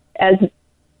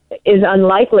is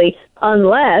unlikely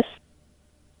unless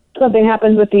something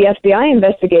happens with the FBI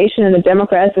investigation and the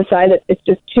Democrats decide that it's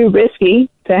just too risky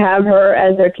to have her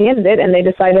as their candidate and they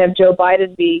decide to have Joe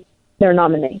Biden be their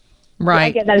nominee.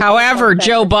 Right. However,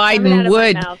 Joe Biden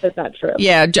would. That's not true.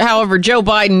 Yeah. However, Joe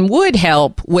Biden would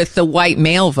help with the white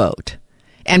male vote,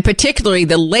 and particularly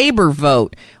the labor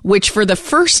vote, which for the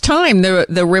first time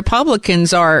the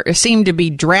Republicans seem to be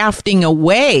drafting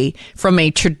away from a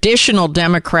traditional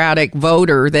Democratic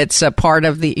voter that's a part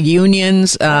of the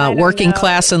unions, working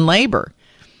class, and labor.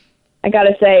 I got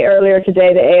to say, earlier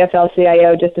today, the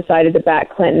AFL-CIO just decided to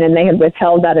back Clinton, and they had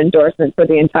withheld that endorsement for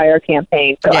the entire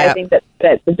campaign. So I think that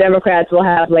the Democrats will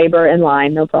have labor in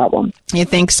line, no problem. You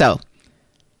think so?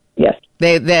 Yes.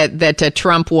 That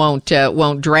Trump won't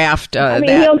draft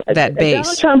that base.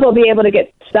 Donald Trump will be able to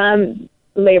get some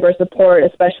labor support,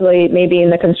 especially maybe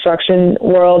in the construction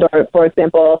world, or, for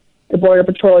example, the Border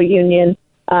Patrol Union.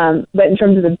 But in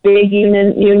terms of the big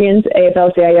unions,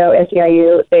 AFL-CIO,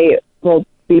 SEIU, they will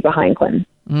be behind Clinton.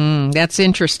 That's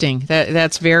interesting.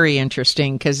 That's very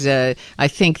interesting because I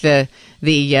think the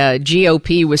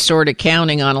GOP was sort of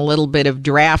counting on a little bit of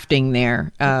drafting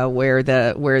there, where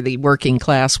the working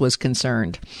class was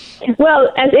concerned. Well,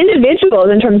 as individuals,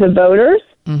 in terms of voters,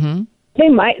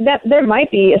 there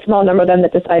might be a small number of them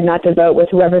that decide not to vote with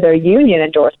whoever their union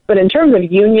endorsed. But in terms of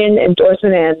union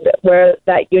endorsement and where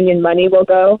that union money will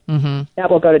go, that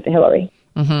will go to Hillary.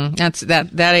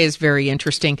 That is very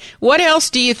interesting. What else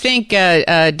do you think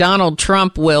Donald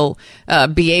Trump will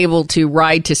be able to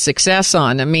ride to success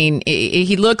on? I mean,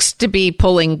 he looks to be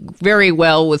pulling very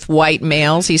well with white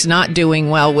males. He's not doing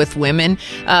well with women.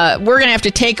 We're going to have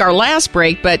to take our last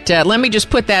break, but let me just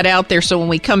put that out there so when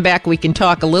we come back, we can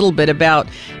talk a little bit about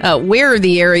where are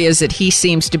the areas that he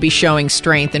seems to be showing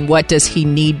strength and what does he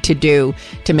need to do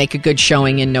to make a good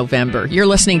showing in November. You're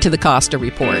listening to the Costa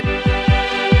Report.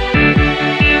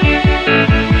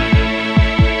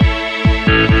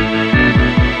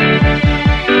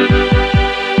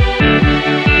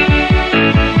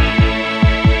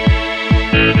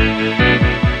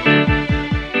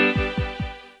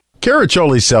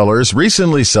 Caraccioli Cellars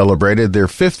recently celebrated their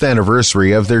 5th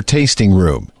anniversary of their tasting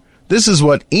room. This is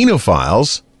what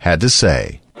Enophiles had to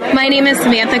say. My name is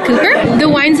Samantha Cooper. The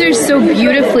wines are so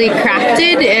beautifully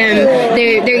crafted,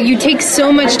 and you take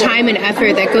so much time and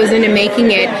effort that goes into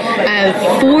making it.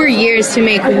 4 years to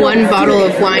make one bottle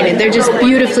of wine, and they're just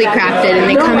beautifully crafted, and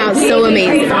they come out so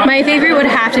amazing. My favorite would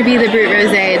have to be the Brut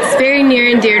Rosé. It's very near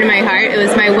and dear to my heart. It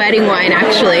was my wedding wine,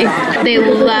 actually. They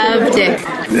loved it.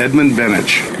 Edmund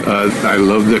Benich. I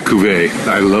love the cuvee.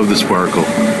 I love the sparkle.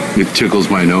 It tickles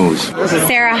my nose.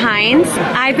 Sarah Hines.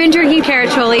 I've been drinking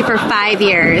Caraccioli for 5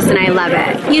 years, and I love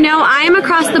it. You know, I'm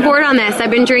across the board on this.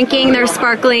 I've been drinking their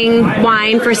sparkling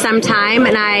wine for some time,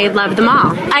 and I love them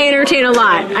all. I entertain a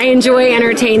lot. I enjoy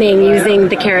entertaining using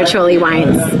the Caraccioli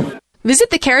wines.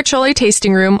 Visit the Caraccioli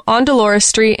Tasting Room on Dolores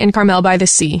Street in Carmel by the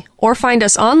Sea, or find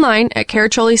us online at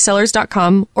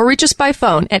caraccioliCellars.com, or reach us by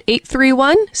phone at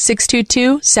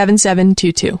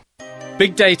 831-622-7722.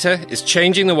 Big data is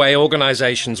changing the way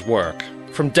organizations work.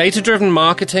 From data-driven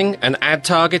marketing and ad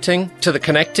targeting to the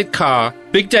connected car,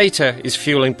 big data is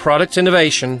fueling product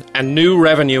innovation and new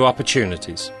revenue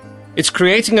opportunities. It's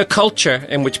creating a culture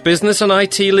in which business and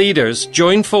IT leaders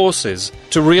join forces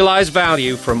to realize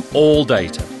value from all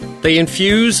data. They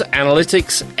infuse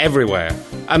analytics everywhere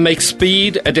and make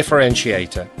speed a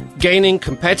differentiator, gaining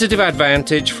competitive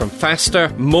advantage from faster,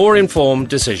 more informed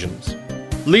decisions.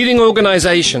 Leading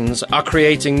organizations are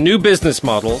creating new business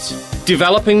models,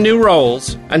 developing new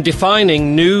roles, and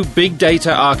defining new big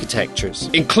data architectures,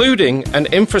 including an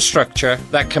infrastructure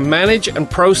that can manage and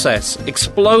process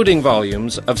exploding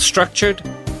volumes of structured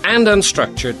and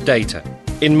unstructured data,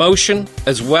 in motion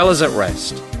as well as at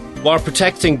rest, while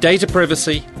protecting data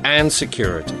privacy and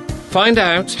security. Find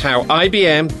out how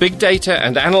IBM Big Data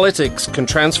and Analytics can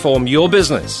transform your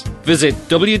business. Visit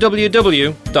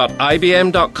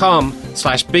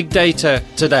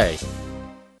www.ibm.com/bigdata today.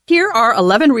 Here are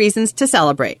 11 reasons to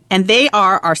celebrate, and they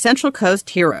are our Central Coast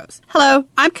heroes. Hello,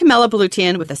 I'm Camilla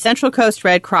Blutian with the Central Coast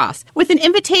Red Cross, with an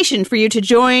invitation for you to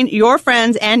join your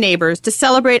friends and neighbors to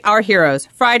celebrate our heroes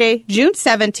Friday, June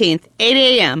 17th, 8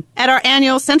 a.m. at our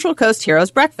annual Central Coast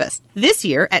Heroes Breakfast, this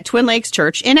year at Twin Lakes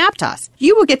Church in Aptos.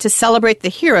 You will get to celebrate the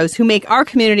heroes who make our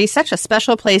community such a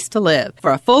special place to live.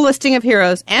 For a full listing of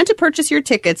heroes and to purchase your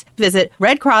tickets, visit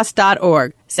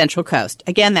redcross.org. Central Coast.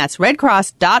 Again, that's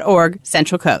redcross.org,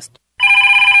 Central Coast.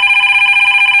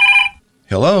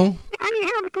 Hello?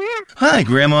 Hi,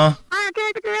 Grandma.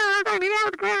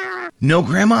 No,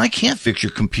 Grandma, I can't fix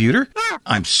your computer.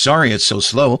 I'm sorry it's so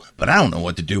slow, but I don't know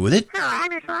what to do with it.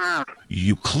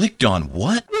 You clicked on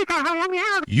what?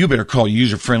 You better call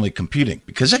User Friendly Computing,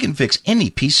 because I can fix any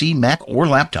PC, Mac, or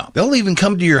laptop. They'll even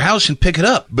come to your house and pick it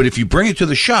up. But if you bring it to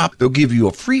the shop, they'll give you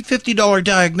a free $50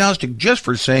 diagnostic just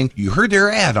for saying you heard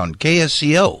their ad on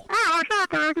KSCO.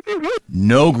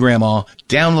 No, Grandma.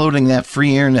 Downloading that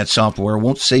free internet software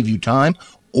won't save you time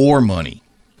or money.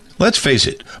 Let's face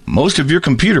it, most of your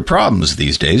computer problems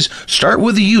these days start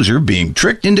with the user being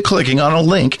tricked into clicking on a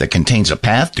link that contains a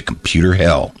path to computer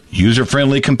hell.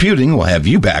 User-Friendly Computing will have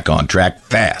you back on track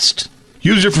fast.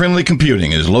 User-Friendly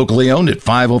Computing is locally owned at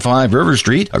 505 River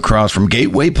Street across from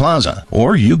Gateway Plaza.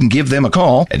 Or you can give them a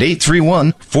call at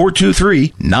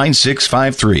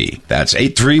 831-423-9653. That's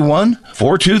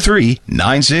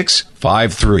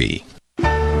 831-423-9653.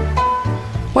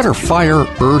 What are fire,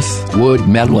 earth, wood,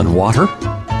 metal, and water?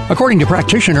 According to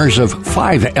practitioners of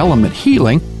 5-element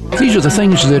healing, these are the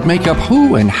things that make up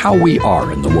who and how we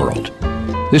are in the world.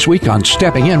 This week on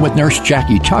Stepping In with Nurse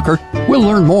Jackie Tucker, we'll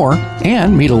learn more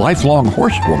and meet a lifelong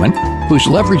horsewoman who's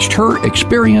leveraged her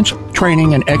experience,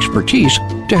 training, and expertise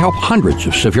to help hundreds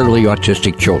of severely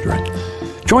autistic children.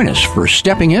 Join us for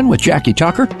Stepping In with Jackie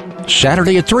Tucker,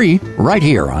 Saturday at 3, right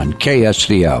here on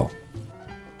KSCO.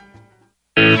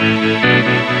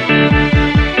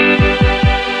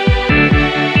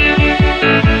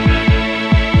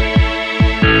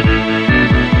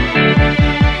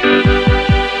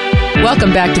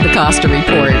 Welcome back to the Costa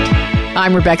Report.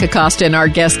 I'm Rebecca Costa, and our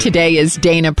guest today is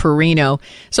Dana Perino.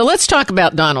 So let's talk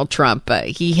about Donald Trump.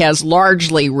 He has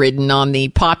largely ridden on the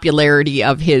popularity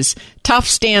of his tough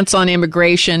stance on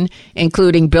immigration,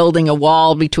 including building a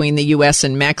wall between the U.S.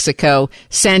 and Mexico,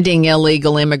 sending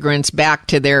illegal immigrants back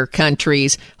to their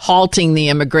countries, halting the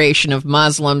immigration of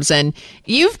Muslims. And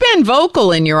you've been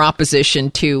vocal in your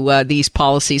opposition to these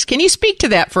policies. Can you speak to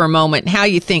that for a moment, and how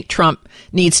you think Trump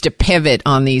needs to pivot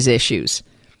on these issues?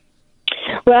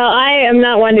 Well, I am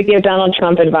not one to give Donald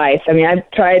Trump advice. I mean, I've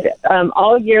tried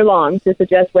all year long to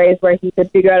suggest ways where he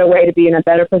could figure out a way to be in a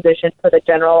better position for the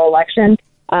general election.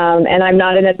 And I'm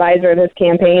not an advisor of his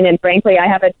campaign. And frankly, I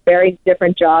have a very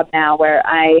different job now where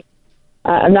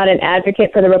I'm not an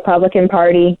advocate for the Republican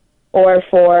Party or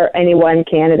for any one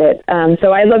candidate.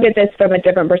 So I look at this from a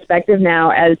different perspective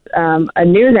now as a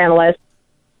news analyst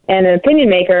and an opinion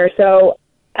maker. So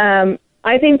I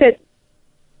think that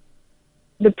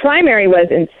the primary was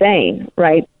insane,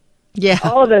 right? Yeah.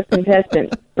 All of those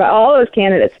contestants, all those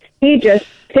candidates, he just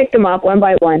picked them up one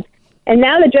by one. And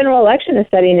now the general election is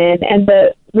setting in, and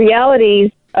the realities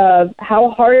of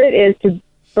how hard it is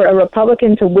for a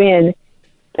Republican to win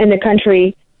in the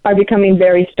country are becoming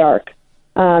very stark.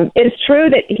 It's true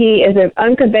that he is an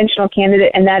unconventional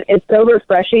candidate, and that is so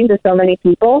refreshing to so many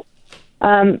people.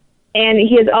 And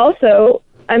he is also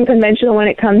unconventional when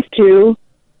it comes to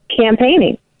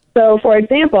campaigning. So, for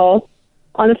example,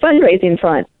 on the fundraising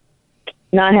front,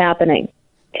 not happening.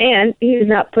 And he's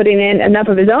not putting in enough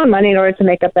of his own money in order to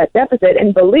make up that deficit,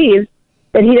 and believes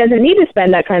that he doesn't need to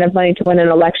spend that kind of money to win an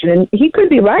election. And he could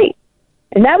be right.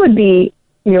 And that would be,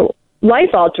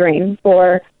 life-altering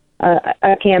for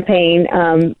a campaign.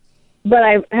 But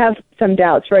I have some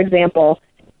doubts. For example,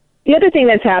 the other thing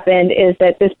that's happened is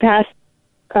that this past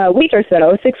week or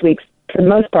so, 6 weeks for the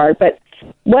most part, but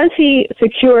once he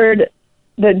secured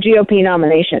the GOP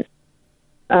nomination,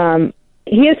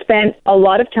 he has spent a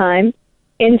lot of time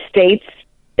in states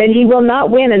that he will not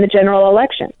win in the general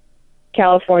election.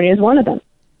 California is one of them,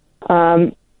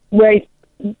 where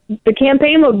the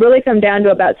campaign will really come down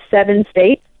to about 7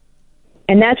 states,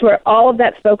 and that's where all of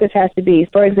that focus has to be.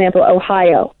 For example,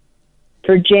 Ohio,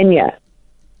 Virginia,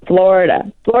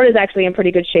 Florida. Florida is actually in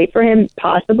pretty good shape for him,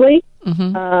 possibly.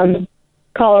 Mm-hmm.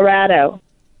 Colorado,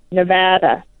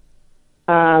 Nevada,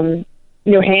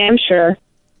 New Hampshire,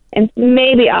 and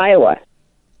maybe Iowa.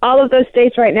 All of those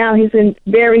states right now, he's in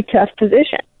very tough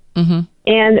position. Mm-hmm.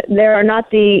 And there are not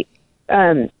the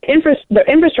the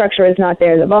infrastructure is not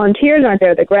there. The volunteers aren't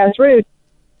there. The grassroots.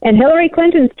 And Hillary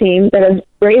Clinton's team, that has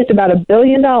raised about $1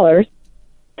 billion,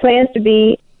 plans to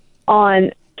be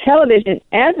on television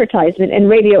advertisement and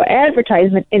radio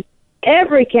advertisement in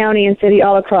every county and city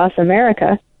all across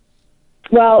America.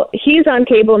 Well, he's on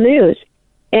cable news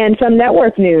and some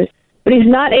network news, but he's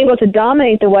not able to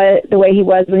dominate the way he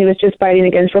was when he was just fighting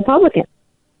against Republicans.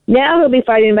 Now he'll be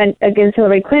fighting against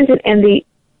Hillary Clinton, and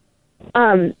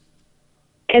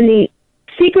the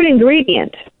secret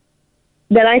ingredient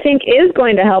that I think is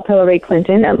going to help Hillary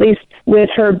Clinton, at least with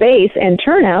her base and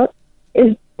turnout,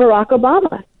 is Barack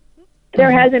Obama. There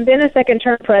hasn't been a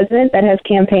second-term president that has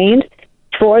campaigned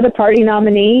for the party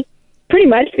nominee, pretty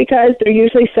much because they're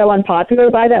usually so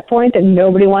unpopular by that point that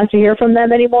nobody wants to hear from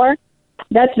them anymore.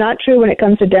 That's not true when it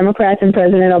comes to Democrats and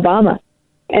President Obama.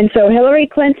 And so Hillary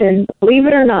Clinton, believe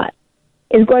it or not,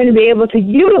 is going to be able to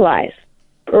utilize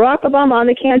Barack Obama on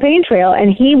the campaign trail,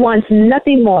 and he wants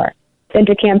nothing more than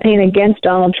to campaign against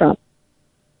Donald Trump.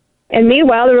 And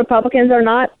meanwhile, the Republicans are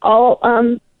not all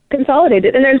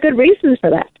consolidated, and there's good reasons for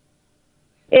that.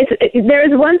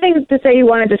 There's one thing to say you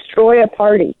want to destroy a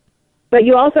party, but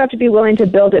you also have to be willing to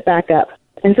build it back up.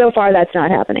 And so far, that's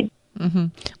not happening. Mm-hmm.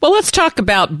 Well, let's talk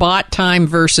about bot time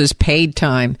versus paid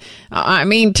time. I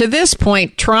mean, to this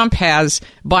point, Trump has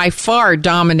by far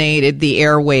dominated the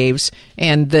airwaves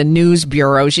and the news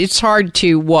bureaus. It's hard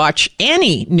to watch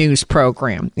any news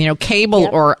program, cable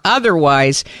or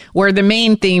otherwise, where the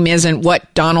main theme isn't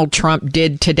what Donald Trump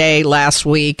did today, last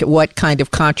week, what kind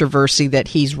of controversy that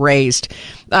he's raised.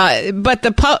 But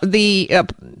the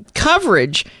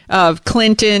coverage of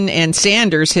Clinton and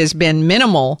Sanders has been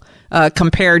minimal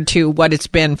compared to what it's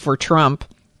been for Trump.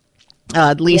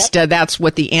 At least that's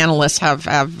what the analysts have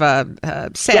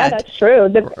said. Yeah, that's true.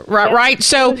 Right.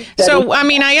 So I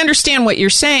mean, I understand what you're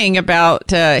saying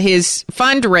about his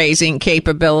fundraising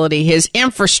capability. His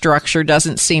infrastructure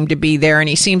doesn't seem to be there, and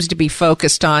he seems to be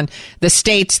focused on the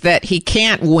states that he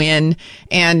can't win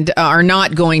and are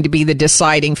not going to be the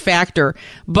deciding factor.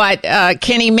 But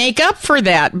can he make up for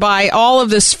that by all of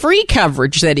this free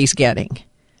coverage that he's getting?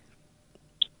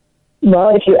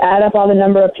 Well, if you add up all the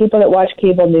number of people that watch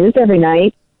cable news every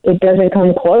night, it doesn't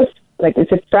come close. Like,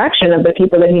 it's a fraction of the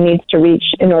people that he needs to reach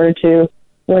in order to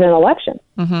win an election.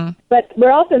 Mm-hmm. But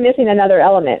we're also missing another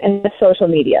element, and that's social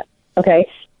media, okay?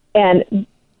 And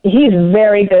he's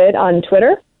very good on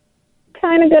Twitter,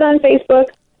 kind of good on Facebook.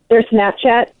 Their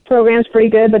Snapchat program's pretty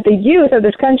good, but the youth of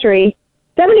this country,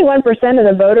 71% of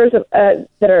the voters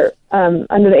that are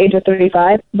under the age of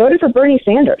 35 voted for Bernie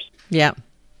Sanders. Yeah.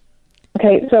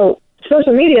 Okay, so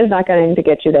social media is not going to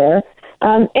get you there.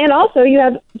 And also, you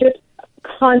have just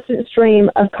constant stream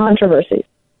of controversies.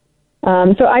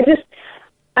 So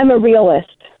I'm a realist.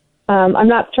 I'm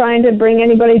not trying to bring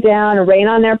anybody down or rain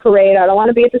on their parade. I don't want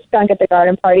to be at the skunk at the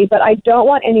garden party, but I don't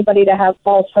want anybody to have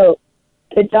false hope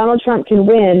that Donald Trump can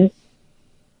win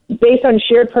based on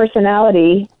sheer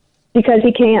personality, because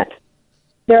he can't.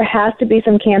 There has to be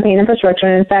some campaign infrastructure.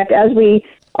 And in fact, as we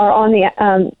are on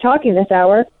the talking this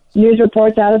hour, news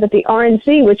reports out of that the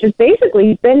RNC, which is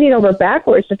basically bending over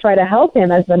backwards to try to help him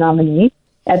as the nominee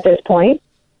at this point,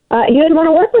 he doesn't want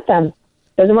to work with them,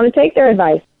 doesn't want to take their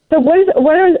advice. So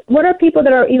what are people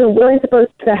that are even willing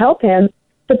supposed to help him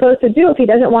supposed to do if he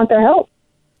doesn't want their help?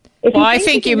 Well, I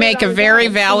think you make a very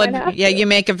valid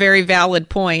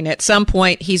point. At some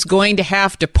point, he's going to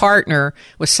have to partner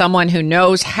with someone who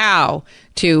knows how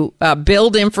to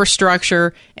build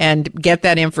infrastructure and get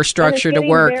that infrastructure to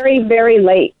work. Very, very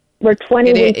late. We're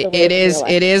 20 weeks away.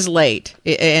 It is late,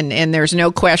 and there's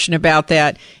no question about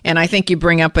that. And I think you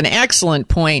bring up an excellent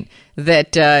point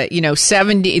that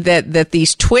 70 that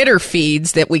these Twitter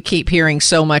feeds that we keep hearing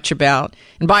so much about.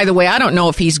 And by the way, I don't know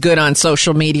if he's good on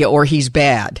social media or he's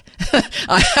bad.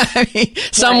 I mean,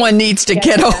 someone needs to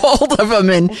get a hold of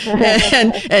him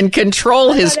and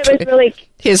control his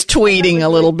tweeting a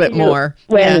little bit more.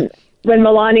 When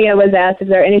Melania was asked, "Is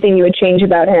there anything you would change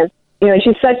about him?"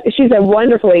 She's a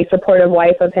wonderfully supportive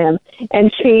wife of him,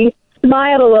 and she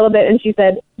smiled a little bit and she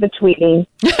said, "The tweeting."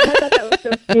 I thought that was so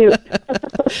cute.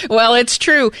 Well, it's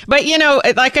true. But,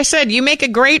 like I said, you make a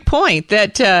great point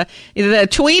that the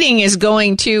tweeting is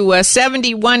going to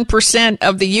 71%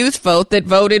 of the youth vote that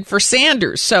voted for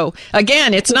Sanders. So,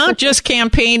 again, it's not just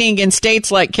campaigning in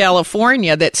states like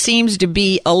California that seems to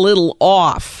be a little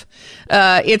off.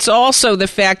 It's also the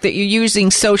fact that you're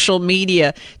using social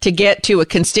media to get to a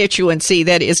constituency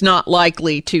that is not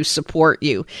likely to support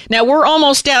you. Now, we're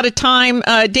almost out of time.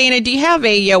 Dana, do you have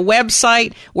a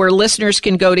website where listeners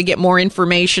can go to get more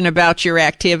information about your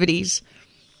activities?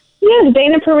 Yes,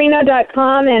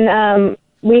 DanaPerino.com, and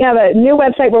we have a new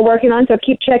website we're working on, so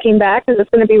keep checking back because it's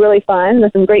going to be really fun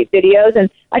with some great videos. And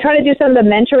I try to do some of the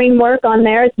mentoring work on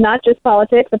there. It's not just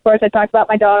politics. Of course, I talk about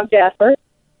my dog, Jasper.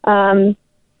 And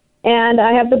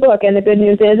I have the book, and the good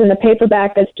news is, and the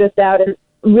paperback that's just out, is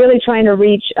really trying to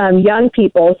reach young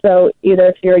people. So either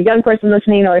if you're a young person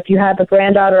listening or if you have a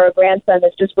granddaughter or a grandson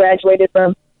that's just graduated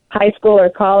from high school or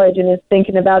college and is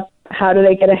thinking about how do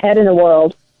they get ahead in the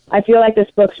world, I feel like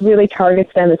this book really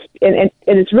targets them.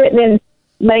 It's written in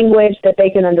language that they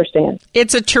can understand.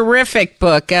 It's a terrific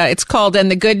book. It's called,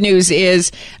 and the good news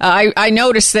is, I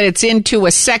noticed that it's into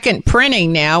a second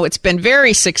printing now. It's been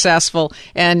very successful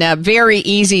and very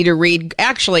easy to read.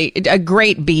 Actually, a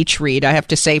great beach read, I have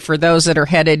to say, for those that are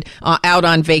headed out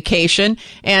on vacation.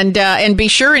 And be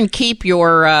sure and keep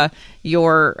your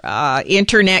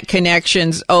internet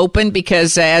connections open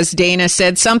because, as Dana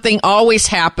said, something always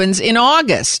happens in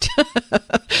August.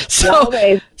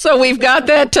 So we've got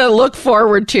that to look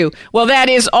forward to. Well, that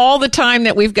is all the time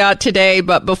that we've got today.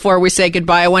 But before we say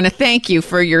goodbye, I want to thank you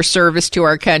for your service to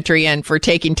our country and for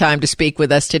taking time to speak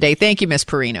with us today. Thank you, Ms.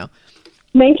 Perino.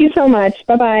 Thank you so much.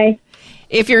 Bye-bye.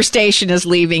 If your station is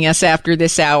leaving us after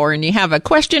this hour and you have a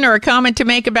question or a comment to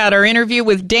make about our interview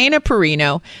with Dana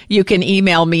Perino, you can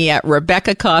email me at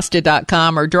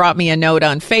RebeccaCosta.com or drop me a note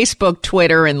on Facebook,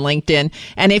 Twitter, and LinkedIn.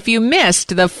 And if you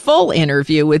missed the full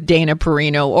interview with Dana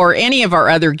Perino or any of our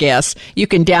other guests, you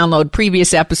can download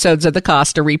previous episodes of the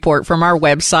Costa Report from our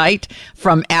website,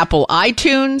 from Apple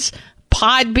iTunes,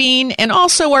 Podbean, and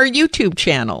also our YouTube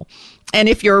channel. And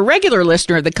if you're a regular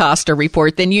listener of the Costa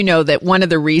Report, then you know that one of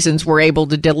the reasons we're able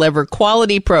to deliver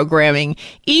quality programming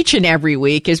each and every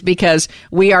week is because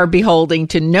we are beholding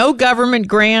to no government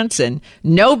grants and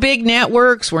no big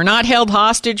networks. We're not held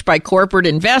hostage by corporate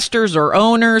investors or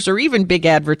owners or even big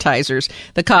advertisers.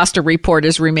 The Costa Report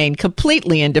has remained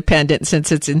completely independent since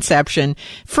its inception,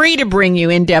 free to bring you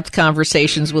in-depth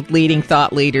conversations with leading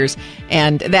thought leaders.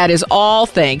 And that is all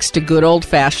thanks to good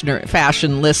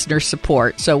old-fashioned listener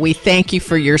support. So we thank you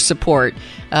for your support,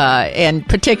 and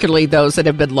particularly those that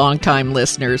have been longtime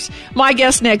listeners. My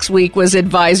guest next week was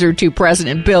advisor to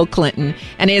President Bill Clinton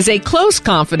and is a close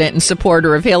confidant and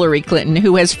supporter of Hillary Clinton,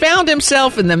 who has found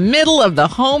himself in the middle of the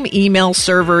home email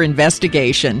server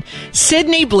investigation.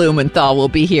 Sidney Blumenthal will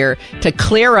be here to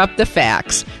clear up the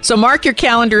facts. So mark your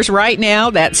calendars right now.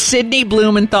 That's Sidney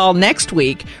Blumenthal next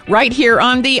week, right here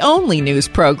on the only news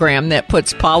program that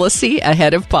puts policy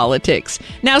ahead of politics.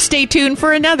 Now stay tuned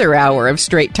for another hour of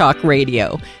Straight Talk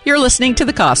Radio. You're listening to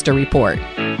the Costa Report.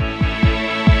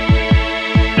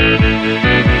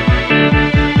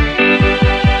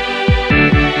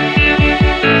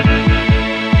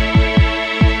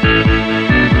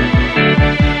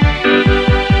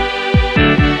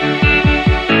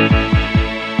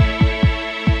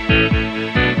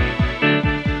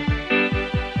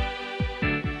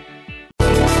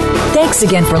 Thanks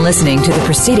again for listening to the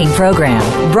preceding program,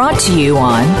 brought to you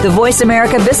on the Voice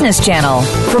America Business Channel.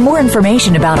 For more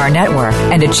information about our network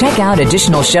and to check out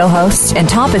additional show hosts and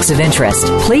topics of interest,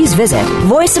 please visit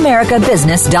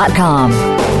voiceamericabusiness.com.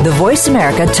 The Voice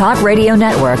America Talk Radio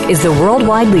Network is the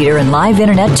worldwide leader in live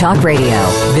Internet talk radio.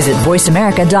 Visit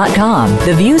voiceamerica.com.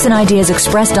 The views and ideas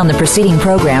expressed on the preceding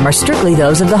program are strictly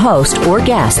those of the host or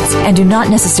guests and do not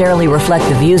necessarily reflect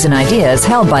the views and ideas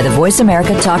held by the Voice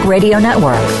America Talk Radio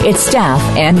Network, its staff,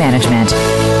 and management.